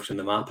themselves on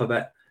the map a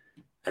bit,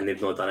 and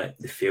they've not done it.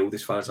 They failed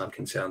as far as I'm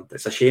concerned.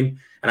 It's a shame,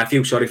 and I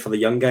feel sorry for the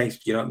young guys.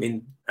 Do you know what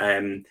I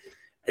mean?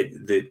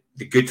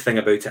 The good thing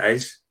about it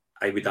is,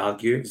 I would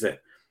argue, is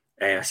that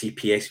I see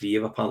PSV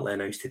have apparently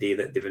announced today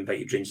that they've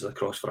invited Rangers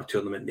across for a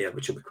tournament there,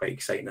 which will be quite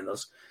exciting. And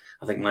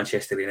I think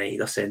Manchester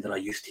United are sending a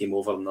youth team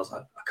over, and there's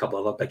a couple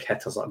of other big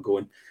hitters that are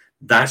going.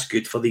 That's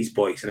good for these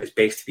boys, and it's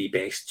best to be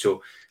best.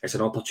 So it's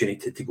an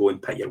opportunity to go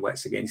and pit your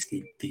wits against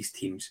these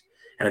teams.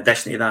 In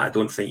addition to that, I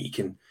don't think you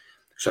can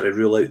sort of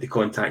rule out the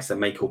contacts that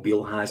Michael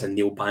Beale has and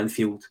Neil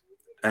Banfield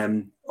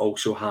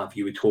also have.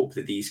 You would hope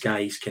that these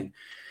guys can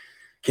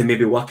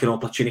maybe work an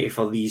opportunity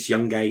for these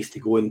young guys to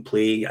go and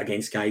play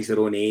against guys their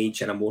own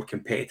age in a more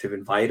competitive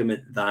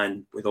environment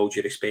than, with all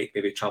due respect,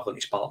 maybe travelling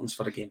to Spartans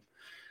for a game.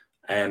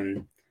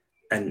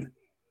 And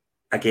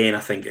again, I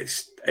think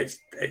it's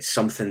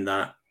something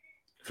that,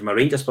 from a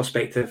Rangers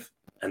perspective,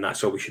 and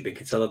that's all we should be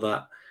considered,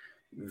 that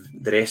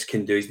the rest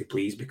can do as they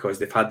please because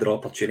they've had their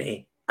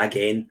opportunity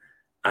again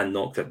and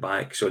knocked it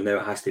back. So now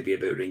it has to be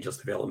about Rangers'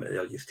 development of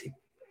their youth team.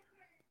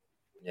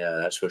 Yeah,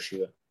 that's for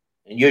sure.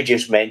 And you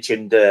just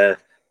mentioned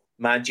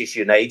Manchester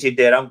United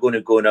there. I'm going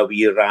to go on a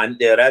wee rant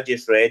there. I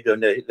just read on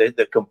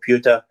the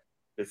computer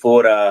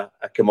before I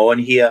come on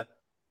here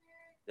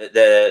that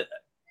the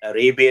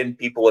Arabian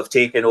people have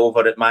taken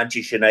over at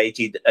Manchester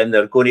United, and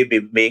they're going to be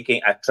making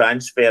a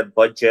transfer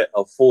budget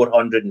of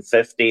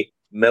 £450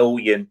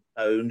 million.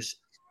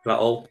 That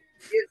all?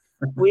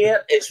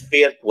 Where is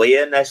fair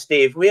play in this,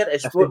 Dave? Where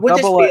is if they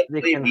double it,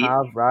 they can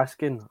have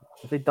Raskin.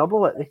 If they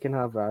double it, they can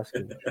have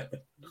Raskin.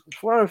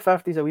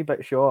 450 is a wee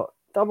bit short.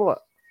 Double it.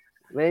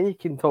 Then you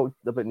can talk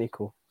about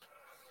Nico.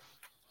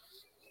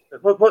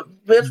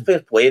 Where's fair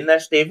play in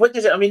this, Dave? What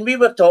does it? I mean, we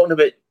were talking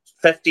about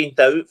 15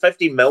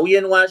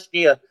 million last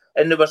year,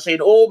 and they were saying,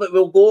 "Oh, but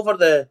we'll go over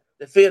the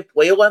fair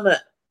play limit."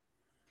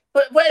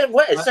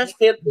 What is this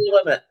fair play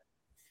limit?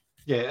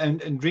 Yeah,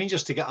 and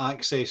Rangers to get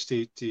access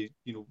to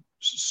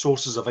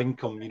sources of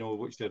income,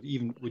 which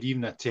would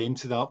even attend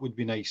to that would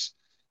be nice.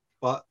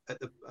 But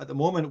at the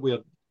moment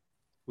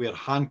we're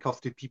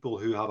handcuffed to people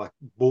who have a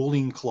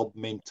bowling club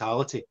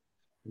mentality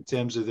in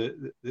terms of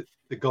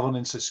the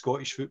governance of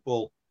Scottish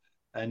football,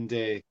 and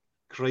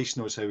Christ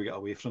knows how we get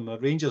away from the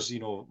Rangers.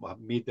 Have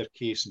made their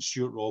case, and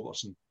Stuart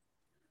Robertson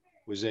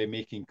was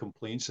making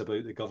complaints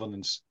about the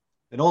governance,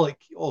 and all it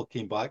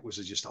came back was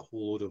just a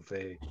whole load of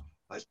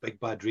that's big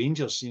bad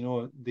Rangers.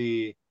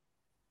 They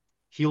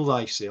heal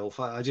thyself.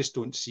 I just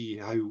don't see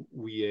how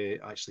we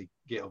actually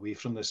get away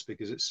from this,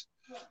 because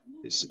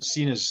it's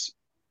seen as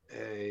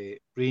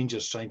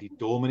Rangers trying to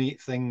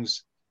dominate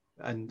things,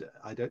 and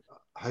I doubt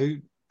how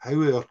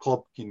our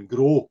club can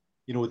grow,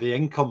 the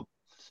income,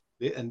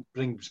 and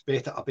brings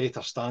a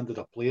better standard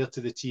of player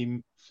to the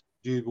team,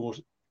 do more,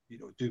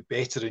 do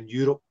better in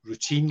Europe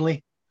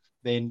routinely,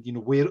 then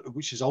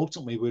which is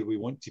ultimately where we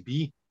want to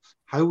be.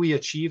 How we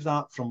achieve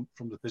that from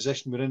the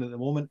position we're in at the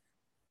moment,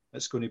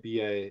 it's going to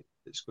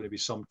be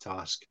some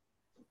task.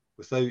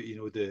 Without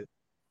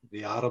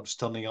the Arabs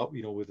turning up,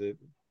 with the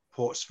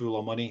pots full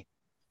of money,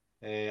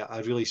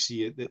 I really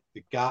see the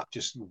gap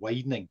just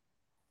widening.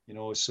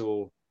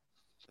 So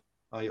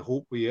I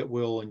hope we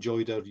will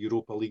enjoy our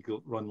Europa League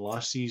run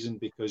last season,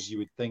 because you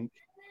would think,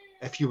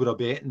 if you were a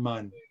betting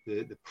man,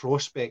 the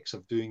prospects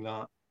of doing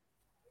that,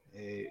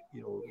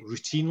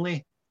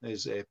 routinely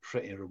is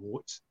pretty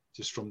remote,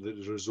 just from the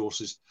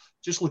resources.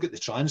 Just look at the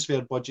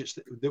transfer budgets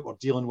that we're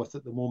dealing with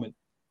at the moment.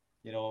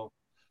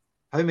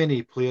 How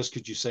many players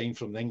could you sign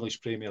from the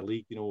English Premier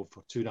League,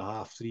 for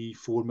 £2.5, £3,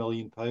 £4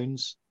 million?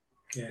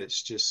 Yeah.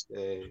 It's just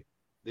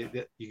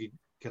you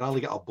could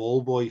hardly get a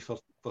ball boy for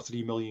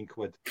 £3 million.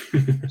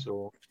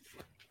 So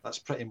that's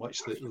pretty much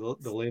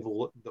the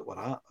level that we're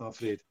at, I'm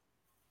afraid.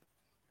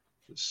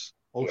 It's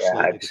all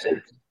slightly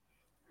different.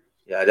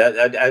 Yeah,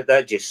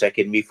 that just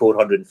sickened me.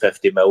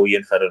 450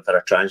 million for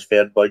a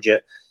transfer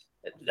budget.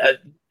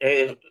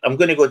 I'm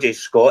going to go to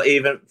Scott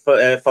even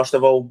first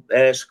of all.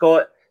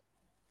 Scott,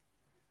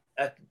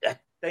 I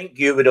think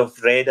you would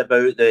have read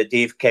about the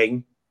Dave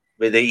King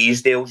with the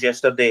Easdales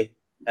yesterday,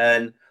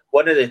 and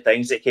one of the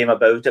things that came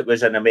about it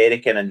was an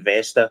American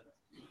investor.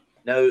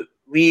 Now,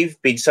 we've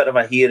been sort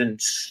of hearing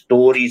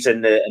stories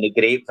in the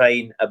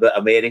grapevine about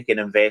American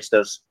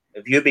investors.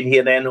 Have you been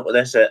hearing any of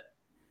this?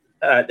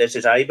 This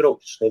is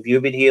Ibrox. Have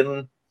you been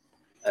hearing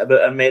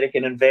about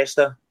American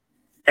investor?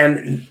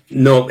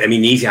 No. I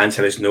mean, the easy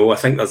answer is no. I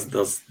think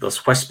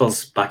there's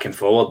whispers back and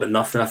forward, but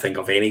nothing, I think,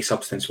 of any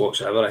substance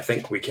whatsoever. I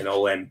think we can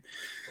all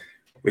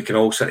we can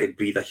all sort of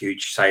breathe a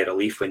huge sigh of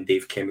relief when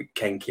Dave King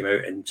came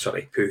out and sort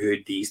of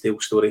poo-hooed the Easdale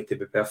story, to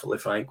be perfectly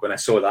frank. When I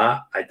saw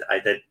that, I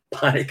did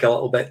panic a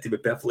little bit, to be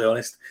perfectly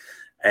honest.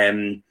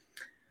 And,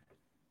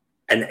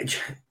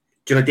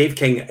 you know, Dave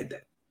King,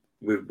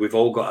 we've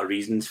all got our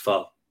reasons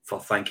for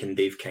thanking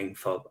Dave King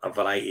for a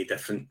variety of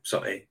different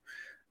sort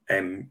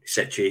of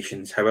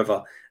situations.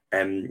 However,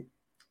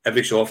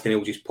 every so often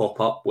he'll just pop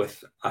up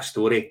with a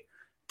story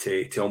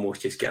to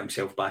almost just get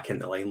himself back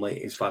into the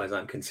limelight. As far as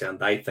I'm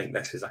concerned, I think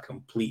this is a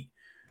complete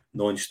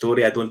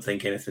non-story. I don't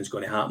think anything's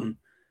going to happen.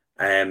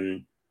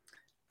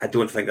 I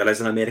don't think there is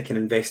an American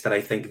investor.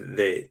 I think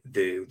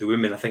the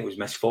woman, I think it was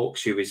Miss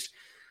Fox, who was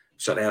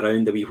sort of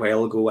around a wee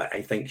while ago,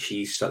 I think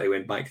she sort of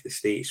went back to the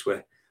States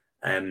with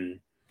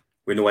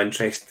no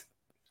interest.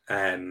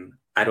 I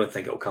don't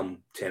think it'll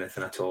come to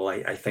anything at all.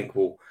 I think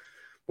we'll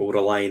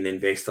rely on the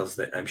investors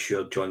that I'm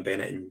sure John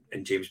Bennett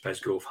and James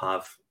Bisgrove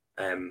have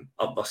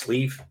up their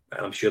sleeve.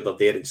 I'm sure they're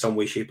there in some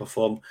way, shape or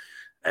form.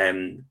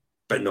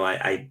 But no,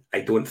 I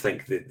don't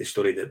think the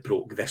story that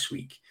broke this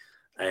week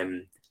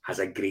has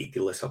a great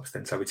deal of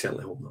substance. I would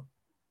certainly hope not.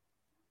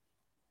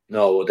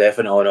 No,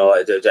 definitely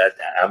not.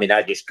 I mean,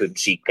 I just couldn't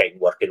see King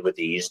working with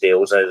the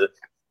Easdales.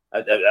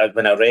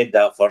 When I read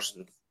that first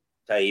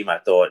time, I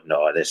thought,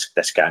 no, this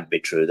can't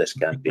be true. This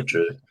can't be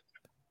true.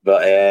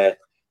 But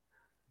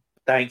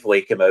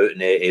thankfully, he came out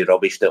and he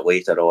rubbished it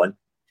later on.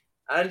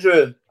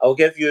 Andrew, I'll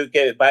get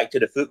it back to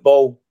the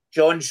football.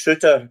 John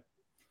Souttar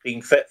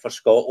being fit for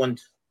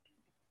Scotland.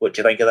 What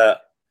do you think of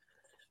that?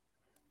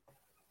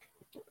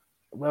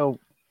 Well,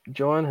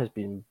 John has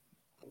been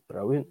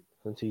brilliant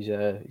since he's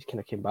kind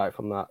of came back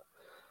from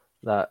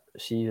that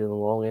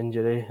season-long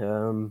injury.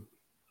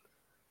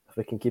 If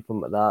we can keep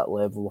him at that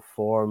level of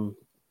form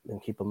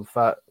and keep him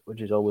fit,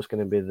 which is always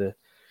going to be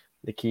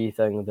the key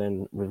thing,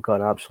 then we've got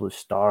an absolute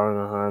star in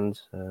our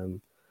hands.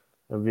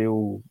 A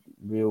real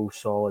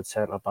solid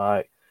centre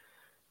back.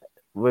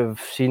 We've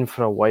seen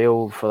for a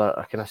while for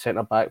that kind of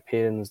centre back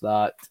pairings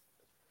that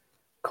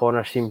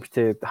Connor seems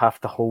to have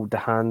to hold the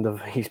hand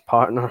of his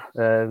partner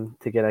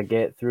to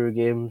get through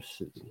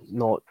games.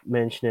 Not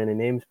mentioning any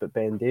names, but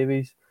Ben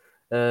Davies.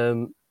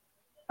 I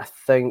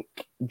think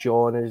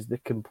John is the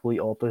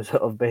complete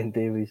opposite of Ben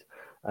Davies.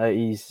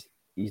 He's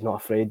not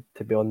afraid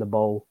to be on the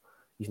ball.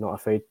 He's not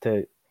afraid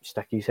to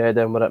stick his head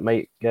in where it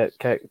might get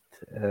kicked.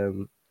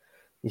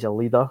 He's a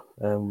leader,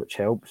 which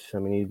helps. I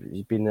mean,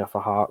 he's been there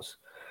for Hearts.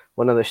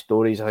 One of the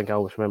stories I think I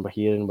always remember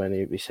hearing when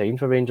he signed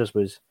for Rangers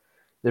was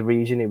the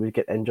reason he would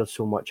get injured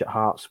so much at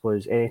Hearts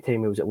was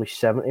anytime he was at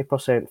least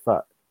 70%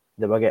 fit,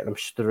 they were getting him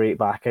straight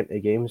back into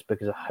games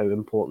because of how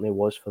important he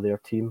was for their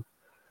team.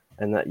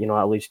 And that, you know,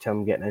 that leads to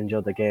him getting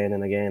injured again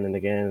and again and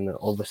again. And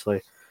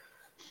obviously,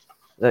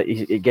 that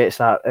he gets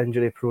that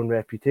injury-prone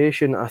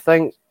reputation. I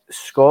think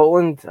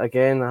Scotland,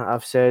 again,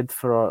 I've said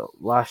for a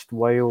last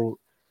while,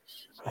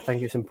 I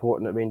think it's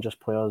important that Rangers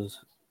players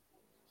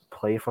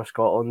play for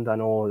Scotland. I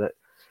know that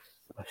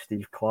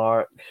Steve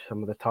Clark,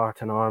 some of the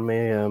Tartan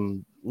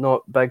Army,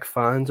 not big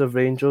fans of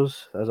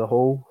Rangers as a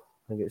whole.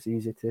 I think it's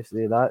easy to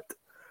say that.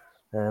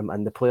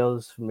 And the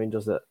players from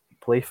Rangers that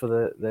play for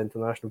the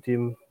international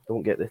team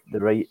don't get the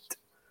right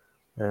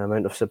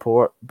amount of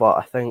support. But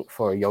I think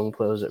for young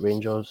players at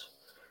Rangers,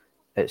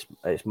 it's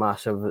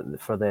massive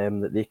for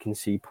them that they can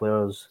see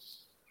players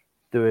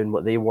doing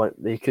what they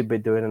want, they could be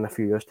doing in a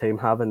few years' time,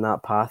 having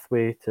that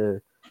pathway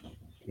to,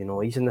 you know,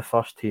 he's in the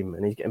first team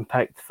and he's getting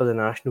picked for the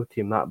national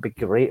team. That'd be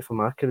great for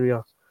my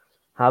career.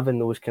 Having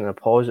those kind of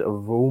positive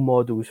role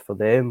models for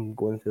them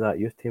going through that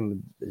youth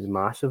team is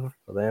massive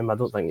for them. I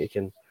don't think you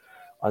can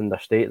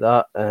understate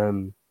that.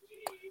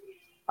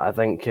 I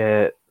think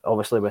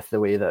obviously with the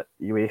way that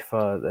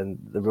UEFA and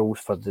the rules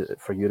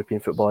for European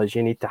football is,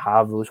 you need to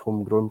have those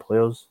homegrown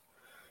players.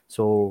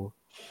 So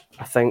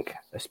I think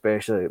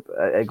especially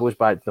it goes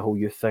back to the whole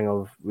youth thing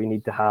of we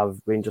need to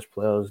have Rangers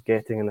players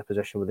getting in a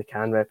position where they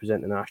can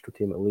represent the national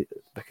team at least,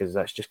 because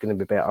that's just going to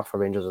be better for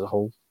Rangers as a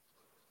whole.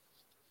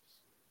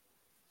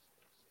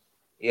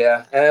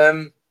 Yeah,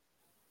 I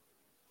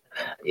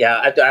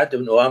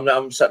don't know.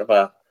 I'm sort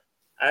of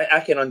I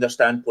can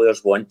understand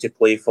players want to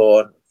play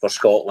for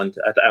Scotland.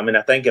 I mean,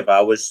 I think if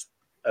I was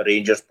a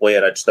Rangers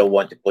player, I'd still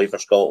want to play for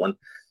Scotland.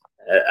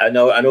 I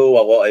know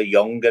a lot of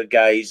younger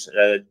guys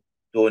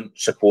don't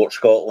support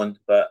Scotland,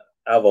 but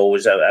I've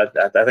always, I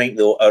think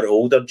our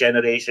older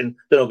generation,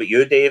 don't know about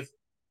you, Dave,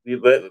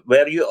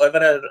 were you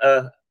ever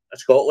a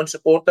Scotland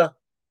supporter?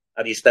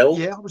 Are you still?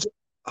 Yeah,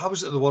 I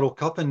was at the World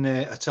Cup in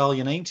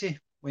Italia 90,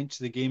 went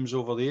to the games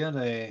over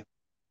there,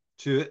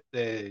 two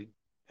in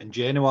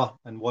Genoa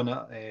and one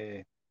at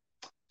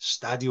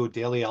Stadio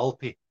delle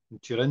Alpi in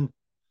Turin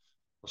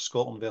for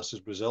Scotland versus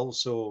Brazil.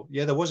 So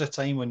yeah, there was a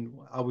time when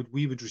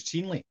we would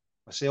routinely,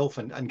 myself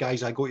and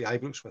guys I go to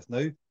Ibrox with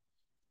now,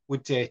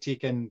 would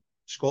take in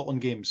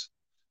Scotland games,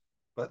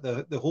 but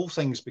the whole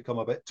thing's become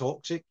a bit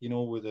toxic, you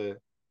know, with the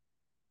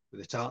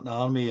Tartan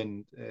Army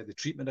and the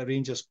treatment of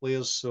Rangers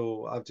players.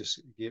 So I've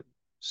just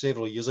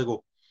several years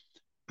ago,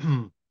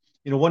 you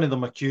know, one of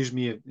them accused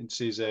me and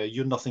says,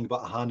 "You're nothing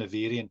but a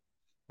Hanoverian,"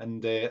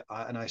 and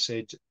I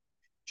said,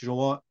 do you know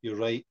what? You're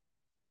right.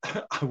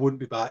 I wouldn't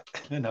be back,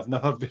 and I've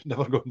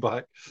never gone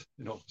back.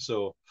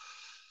 So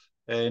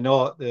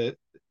no,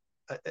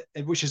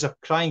 which is a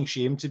crying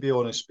shame, to be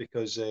honest,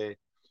 because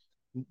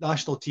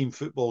national team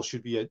football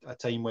should be a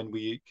time when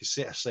we can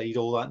set aside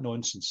all that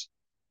nonsense.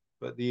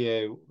 But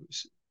there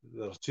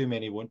are too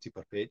many want to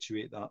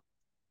perpetuate that.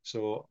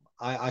 So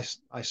I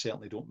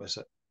certainly don't miss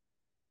it,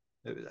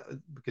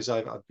 because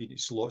I've been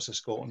to lots of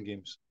Scotland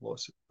games,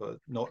 but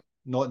not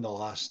in the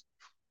last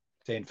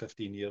 10,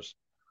 15 years.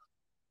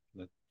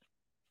 I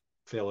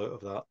fell out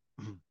of that.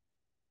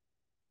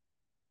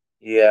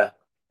 Yeah.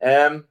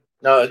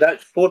 No,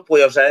 that's 4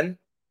 players in.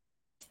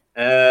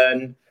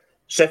 And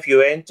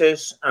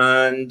Cifuentes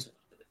and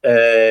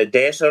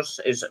Dessers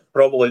is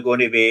probably going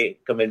to be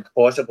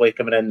possibly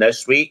coming in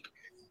this week.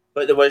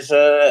 But there was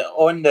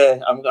I'm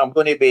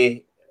going to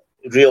be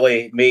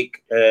really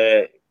make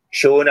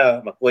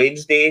Shona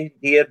McLean's day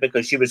here,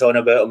 because she was on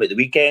about him at the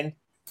weekend.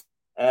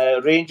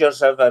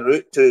 Rangers have a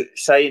route to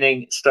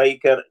signing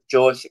striker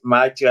Josh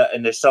Maja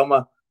in the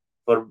summer.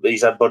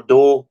 He's a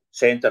Bordeaux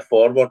centre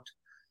forward.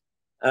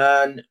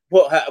 And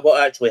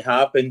what actually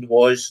happened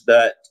was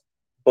that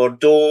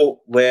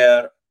Bordeaux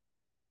were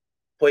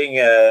playing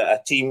a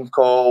team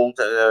called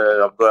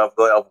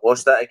I've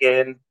lost that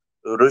again,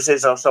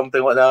 Rousses or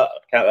something like that.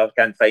 I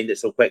can't find it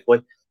so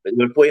quickly. But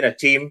they were playing a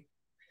team,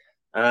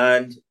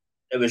 and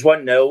it was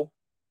 1-0.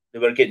 They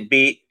were getting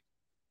beat,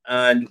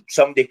 and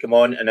somebody came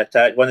on and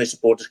attacked. One of the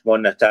supporters came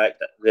on and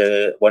attacked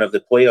one of the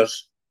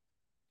players,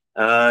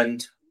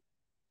 and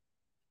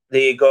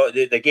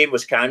the game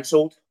was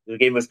cancelled. The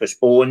game was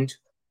postponed,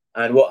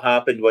 and what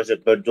happened was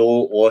that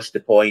Bordeaux lost the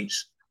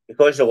points.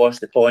 Because they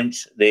lost the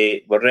points,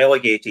 they were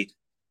relegated.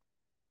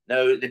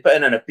 Now they put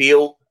in an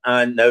appeal,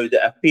 and now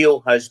the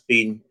appeal has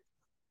been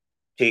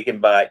taken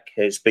back.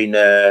 It's been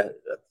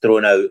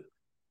thrown out.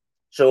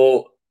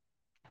 So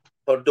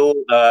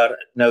Bordeaux are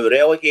now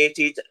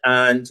relegated,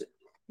 and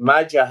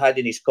Maja had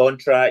in his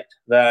contract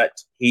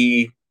that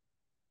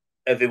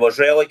if he was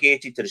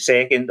relegated to the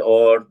second,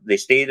 or they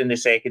stayed in the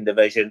second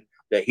division,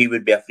 that he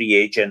would be a free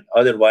agent.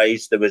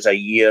 Otherwise, there was a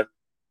year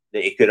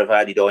that he could have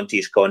added on to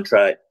his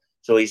contract.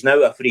 So he's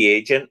now a free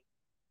agent.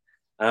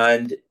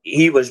 And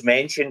he was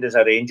mentioned as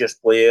a Rangers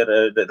player,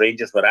 that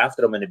Rangers were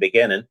after him in the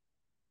beginning.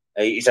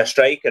 He's a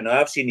striker. Now,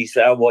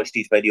 I watched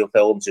his video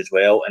films as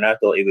well, and I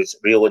thought he was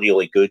really,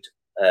 really good.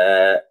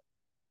 I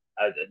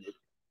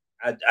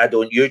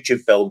don't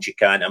YouTube films, you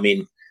can't. I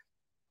mean,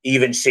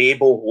 even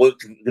Sable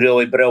looked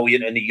really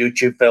brilliant in the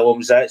YouTube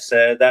films. That's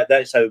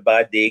how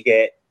bad they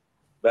get.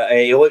 But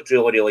he looked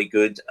really, really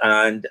good.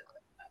 And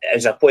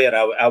as a player,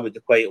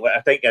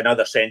 I think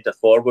another centre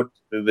forward,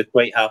 we would be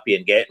quite happy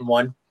in getting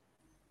one.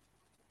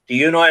 Do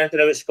you know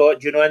anything about Scott?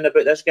 Do you know anything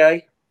about this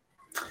guy?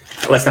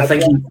 Listen, I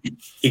think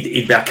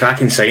he'd be a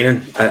cracking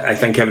signing. I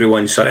think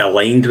everyone's sort of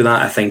aligned with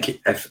that. I think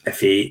if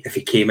he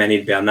came in,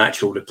 he'd be a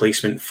natural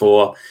replacement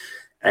for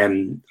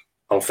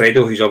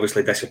Alfredo, who's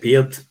obviously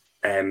disappeared.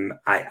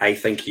 I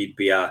think he'd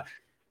be a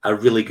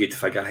really good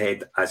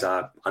figurehead as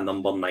a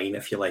number 9,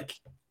 if you like.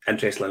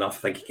 Interestingly enough,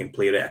 I think he can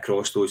play right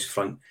across those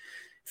front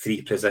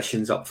 3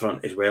 positions up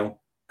front as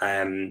well.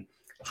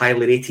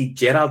 Highly rated.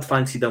 Gerrard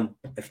fancied him,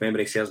 if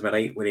memory serves me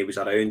right, when he was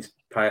around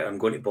prior to him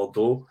going to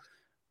Bordeaux.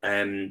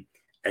 And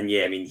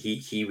yeah, I mean,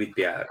 he would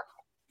be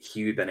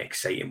an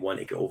exciting one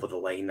to get over the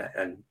line,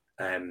 and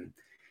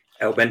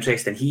it'll be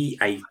interesting.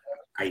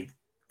 I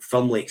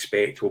firmly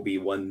expect will be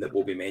one that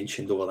will be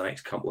mentioned over the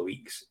next couple of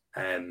weeks.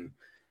 And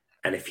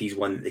if he's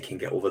one that they can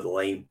get over the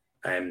line,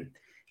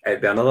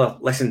 it'd be another.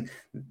 Listen,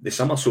 the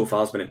summer so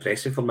far has been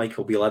impressive for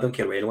Michael Beale. I don't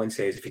care what anyone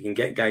says. If you can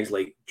get guys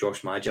like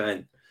Josh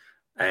Maja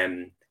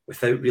in,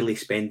 without really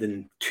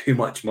spending too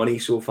much money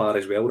so far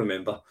as well,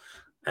 remember,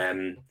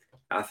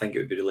 I think it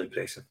would be really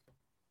impressive.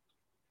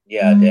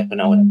 Yeah,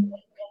 definitely.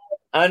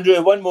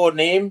 Andrew, one more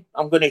name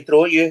I'm going to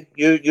throw at you.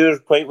 You're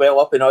quite well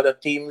up in other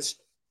teams.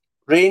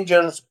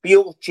 Rangers,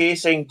 Beale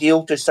chasing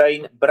deal to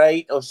sign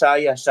Bright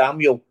Osaya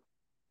Samuel.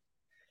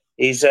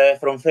 He's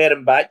from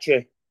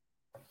Fenerbahce.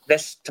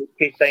 This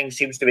Turkey thing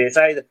seems to be, it's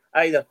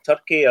either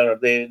Turkey or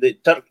the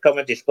Turk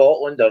coming to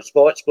Scotland, or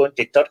Scots going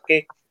to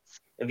Turkey.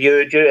 Have you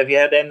heard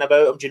anything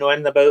about him? Do you know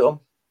anything about him?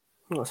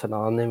 That's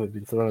another name we've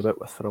been throwing about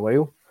with for a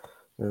while.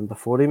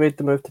 Before he made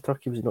the move to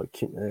Turkey, was he not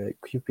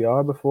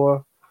QPR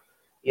before?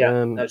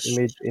 Yeah, he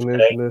made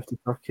the move to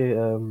Turkey.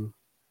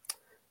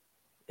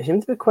 It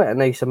seemed to be quite a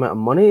nice amount of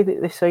money that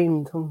they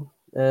signed him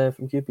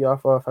from QPR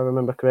for, if I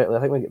remember correctly. I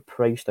think we get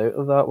priced out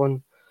of that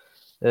one.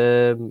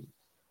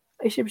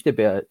 He seems to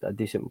be a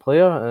decent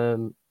player.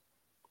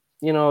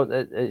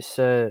 It's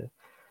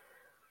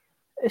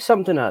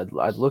something I'd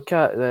look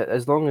at,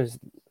 as long as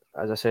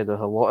I said, there's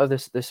a lot of the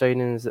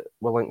signings that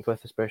we're linked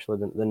with, especially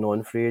the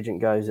non-free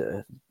agent guys.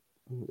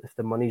 If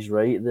the money's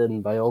right,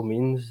 then by all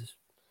means,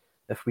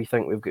 if we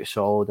think we've got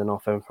solid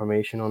enough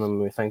information on them,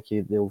 we think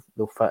they'll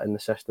fit in the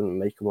system and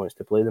Michael wants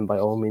to play them, by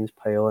all means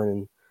pile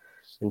in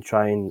and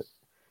try and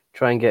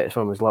get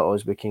from as little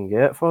as we can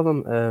get for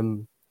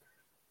them.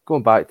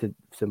 Going back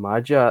to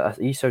Maja,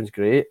 he sounds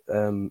great.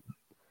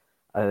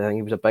 I think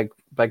he was a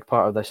big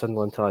part of the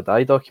Sunderland Till I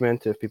Die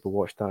documentary, if people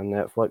watched that on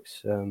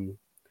Netflix.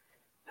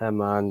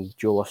 Him and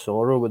Joe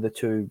Lasoro were the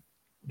two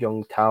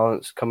young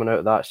talents coming out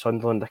of that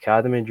Sunderland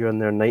academy during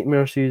their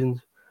nightmare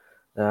seasons.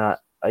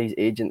 His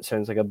agent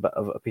sounds like a bit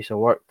of a piece of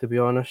work, to be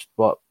honest,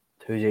 but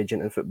whose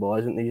agent in football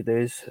isn't these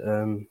days?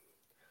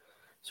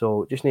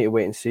 So just need to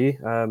wait and see.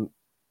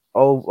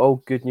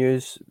 All good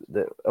news.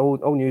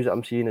 All news that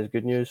I'm seeing is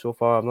good news so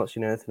far. I've not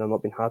seen anything I've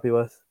not been happy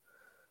with.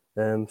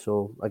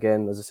 So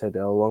again, as I said,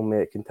 long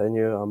may it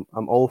continue.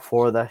 I'm all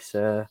for this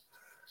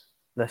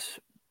this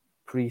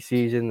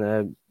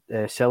pre-season,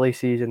 silly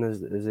season,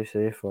 as they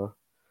say, for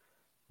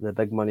the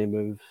big money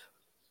moves.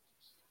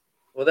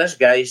 Well, this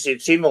guy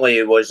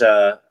seemingly was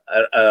a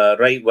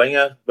right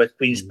winger with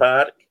Queen's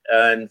Park,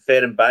 and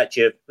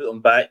Fenerbahce put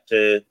him back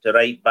to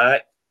right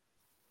back.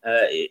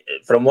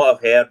 From what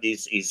I've heard,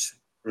 he's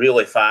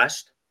really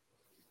fast.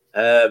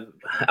 I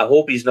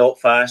hope he's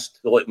not fast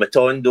like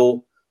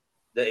Matondo,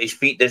 that his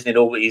feet doesn't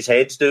know what his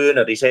head's doing,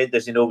 or his head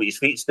doesn't know what his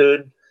feet's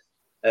doing.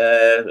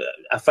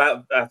 A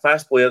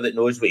fast player that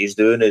knows what he's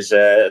doing is,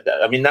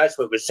 that's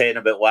what we're saying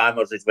about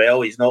Lammers as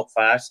well. He's not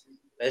fast.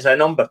 As a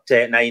number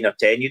 10, 9 or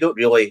 10, you don't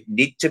really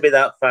need to be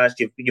that fast.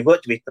 You've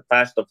got to be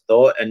fast of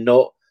thought and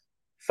not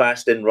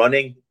fast in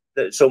running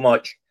so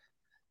much.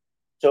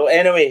 So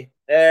anyway,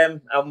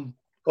 I'm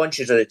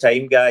conscious of the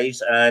time,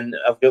 guys, and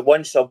I've got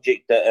one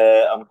subject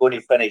that I'm going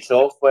to finish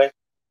off with,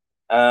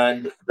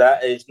 and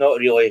that is not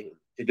really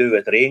to do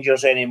with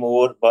Rangers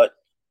anymore, but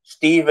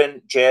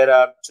Steven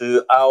Gerrard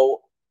to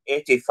Al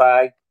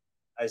Ettifaq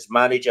as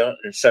manager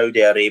in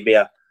Saudi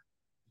Arabia.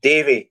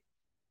 Davey,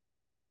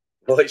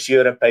 what's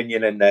your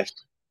opinion on this?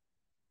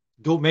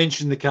 Don't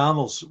mention the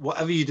Camels.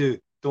 Whatever you do,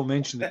 don't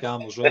mention the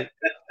Camels, right?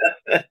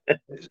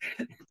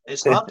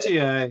 It's hard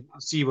to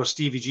see where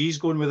Stevie G's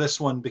going with this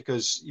one,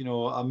 because,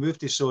 I moved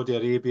to Saudi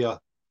Arabia,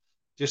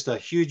 just a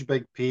huge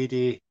big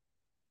payday,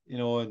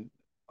 and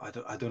I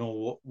don't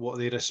know what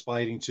they're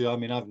aspiring to. I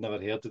mean, I've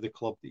never heard of the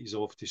club that he's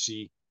off to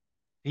see.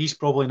 He's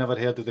probably never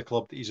heard of the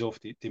club that he's off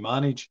to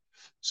manage.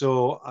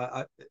 So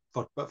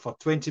for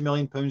 £20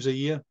 million a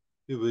year,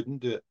 who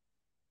wouldn't do it?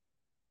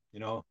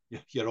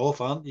 You're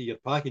off, aren't you? You're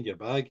packing your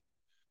bag.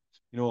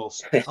 I'll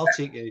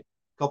take a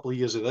couple of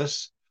years of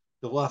this.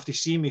 They'll have to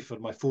see me for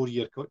my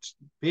 4-year,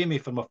 pay me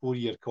for my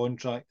 4-year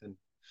contract, and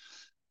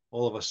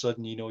all of a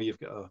sudden, you've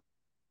got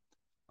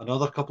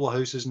another couple of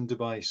houses in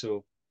Dubai.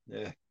 So,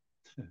 yeah,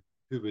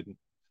 who wouldn't?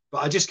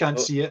 But I just can't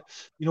see it.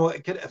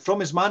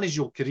 From his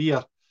managerial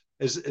career,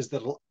 is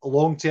there a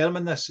long term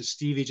in this? Is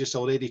Stevie just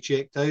already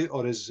checked out,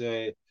 or is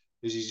he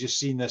just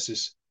seen this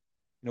as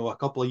a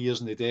couple of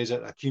years in the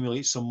desert,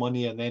 accumulate some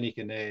money, and then he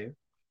can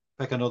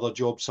pick another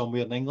job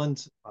somewhere in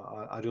England?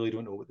 I really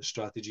don't know what the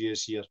strategy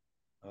is here.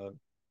 I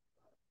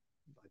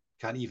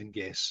can't even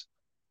guess.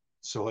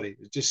 Sorry,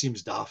 it just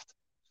seems daft.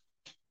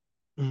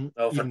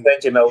 Well, for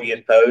 £20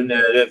 million,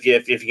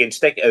 if you can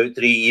stick it out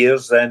 3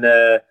 years, then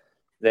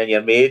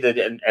you're made.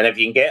 And if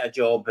you can get a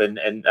job,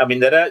 and I mean,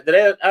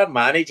 there are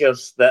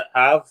managers that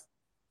have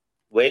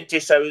went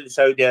to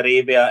Saudi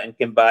Arabia and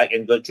came back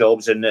and got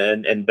jobs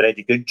and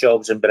pretty good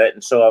jobs in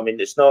Britain. So, I mean,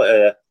 it's not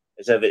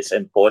as if it's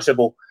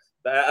impossible.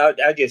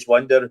 But I just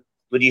wonder,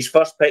 would his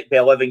first pick be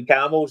 11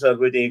 camels, or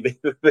would he need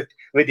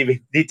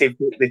to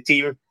put the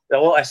team a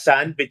lot of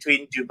sand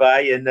between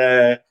Dubai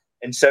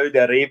and Saudi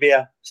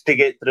Arabia to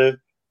get through?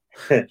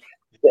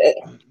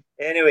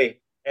 Anyway,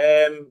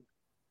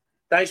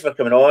 thanks for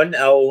coming on.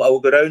 I'll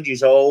go round you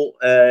all.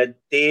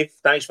 Dave,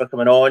 thanks for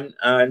coming on.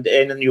 And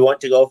anything you want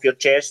to go off your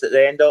chest at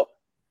the end of?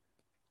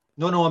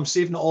 No, I'm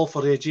saving it all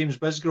for James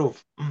Bisgrove.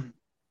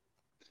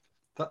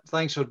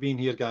 Thanks for being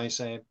here, guys.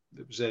 It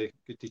was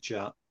good to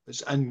chat.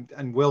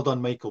 And well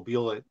done, Michael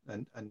Beale.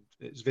 And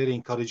it's very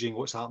encouraging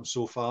what's happened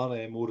so far.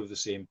 More of the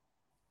same.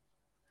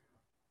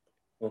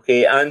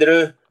 Okay,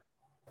 Andrew,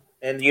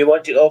 and you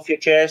want to go off your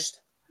chest?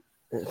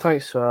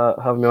 Thanks for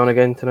having me on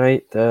again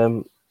tonight.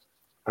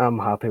 I'm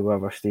happy with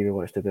whatever Stevie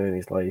wants to do in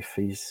his life.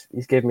 He's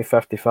gave me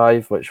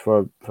 55, which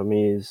for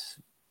me is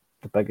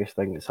the biggest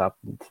thing that's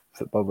happened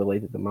football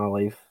related in my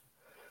life,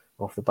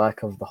 off the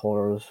back of the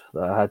horrors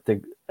that I had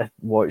to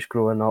watch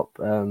growing up.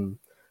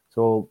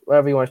 So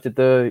whatever he wants to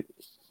do,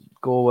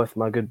 go with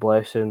my good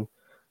blessing.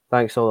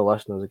 Thanks all the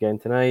listeners again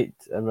tonight,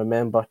 and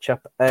remember,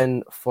 chip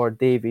in for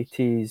Davey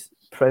T's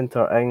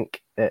printer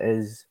ink.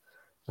 It's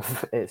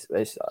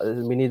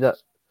we need it,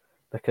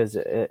 because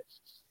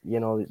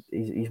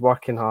he's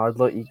working hard.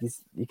 Look,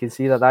 you can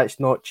see that's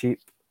not cheap.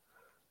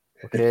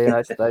 Okay,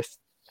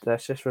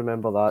 let's just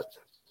remember that.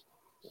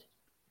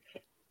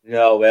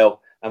 No,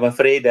 well, I'm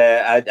afraid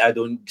I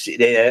don't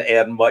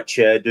earn much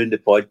doing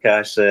the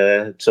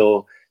podcast,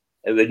 so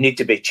it would need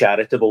to be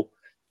charitable.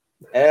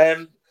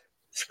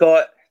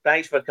 Scott,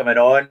 thanks for coming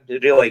on.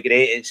 Really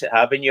great it's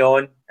having you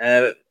on.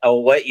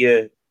 I'll let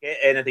you get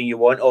anything you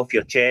want off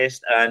your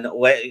chest, and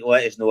let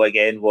us know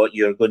again what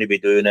you're going to be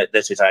doing at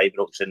This Is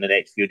Ibrox in the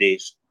next few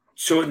days.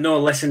 So, no,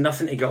 listen,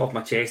 nothing to get off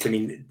my chest. I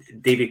mean,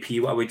 Davey P,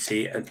 what I would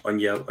say on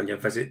your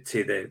visit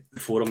to the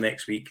forum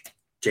next week,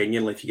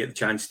 genuinely, if you get the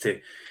chance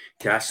to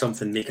to ask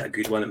something, make it a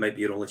good one. It might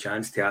be your only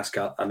chance to ask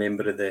a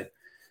member of the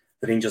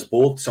Rangers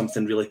board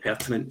something really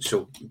pertinent.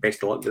 So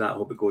best of luck with that. I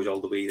hope it goes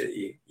all the way that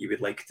you would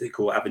like to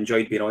go. I've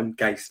enjoyed being on,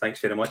 guys. Thanks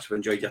very much. I've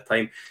enjoyed your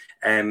time.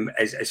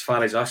 As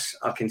far as us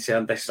are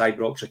concerned, This Is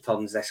Ibrox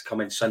returns this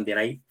coming Sunday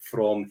night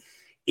from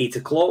 8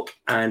 o'clock,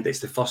 and it's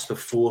the first of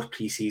 4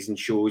 pre-season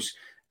shows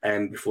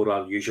before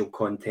our usual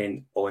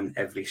content on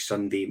every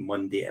Sunday,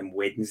 Monday and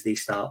Wednesday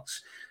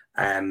starts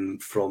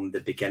from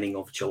the beginning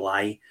of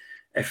July,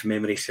 if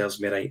memory serves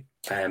me right.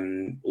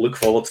 Look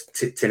forward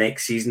to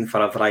next season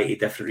for a variety of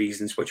different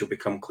reasons, which will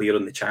become clear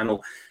on the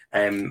channel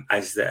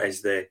as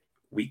the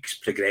weeks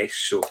progress.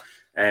 So,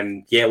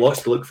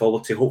 lots to look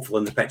forward to. Hopefully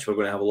on the pitch we're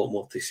going to have a lot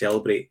more to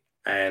celebrate.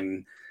 As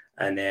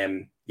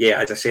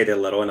I said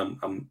earlier on,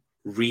 I'm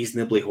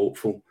reasonably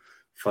hopeful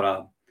for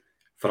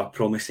a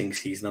promising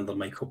season under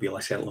Michael Beale.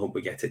 I certainly hope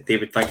we get it.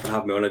 David, thanks for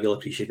having me on. I really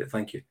appreciate it.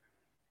 Thank you.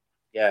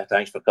 Yeah,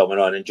 thanks for coming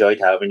on. Enjoyed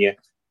having you.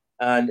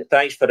 And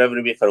thanks for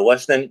everybody for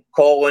listening.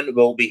 Colin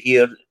will be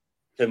here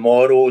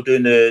tomorrow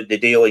doing the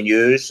daily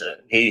news.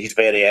 He's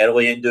very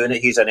early in doing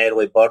it. He's an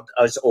early bird.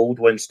 Us old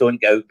ones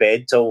don't get out of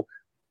bed till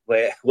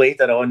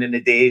later on in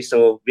the day,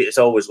 so it's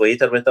always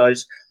later with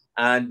us.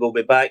 And we'll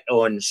be back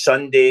on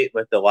Sunday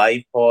with the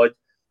live pod.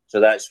 So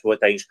that's what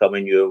things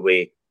coming your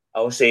way.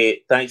 I'll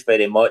say thanks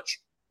very much.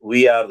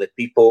 We are the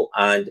people,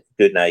 and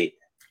good night.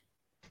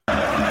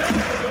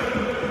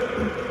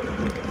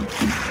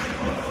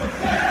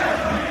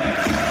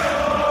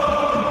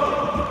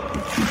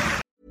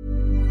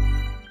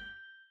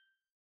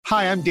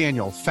 Hi, I'm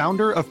Daniel,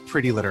 founder of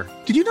Pretty Litter.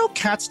 Did you know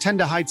cats tend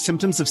to hide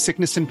symptoms of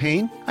sickness and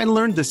pain? I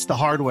learned this the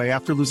hard way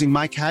after losing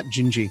my cat,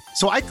 Gingy.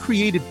 So I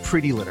created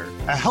Pretty Litter,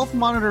 a health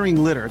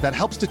monitoring litter that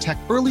helps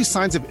detect early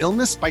signs of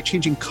illness by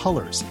changing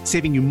colors,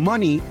 saving you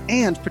money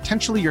and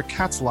potentially your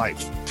cat's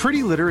life.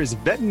 Pretty Litter is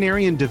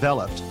veterinarian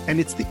developed, and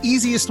it's the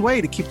easiest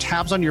way to keep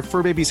tabs on your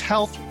fur baby's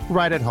health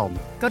right at home.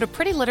 Go to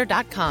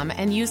prettylitter.com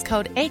and use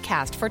code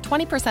ACAST for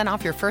 20%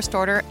 off your first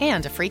order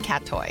and a free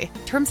cat toy.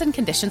 Terms and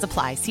conditions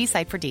apply. See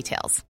site for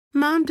details.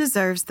 Mom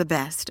deserves the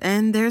best,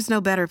 and there's no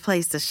better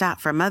place to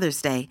shop for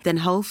Mother's Day than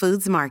Whole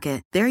Foods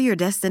Market. They're your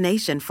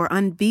destination for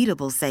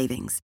unbeatable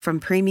savings, from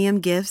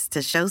premium gifts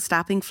to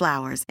show-stopping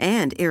flowers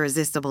and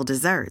irresistible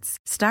desserts.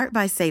 Start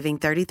by saving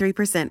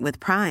 33% with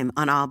Prime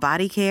on all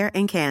body care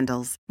and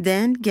candles.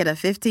 Then get a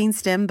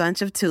 15-stem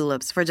bunch of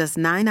tulips for just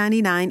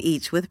 $9.99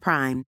 each with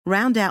Prime.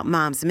 Round out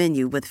Mom's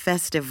menu with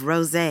festive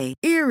rosé,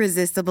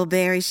 irresistible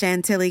berry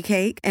chantilly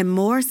cake, and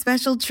more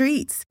special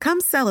treats. Come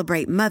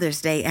celebrate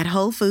Mother's Day at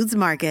Whole Foods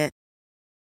Market.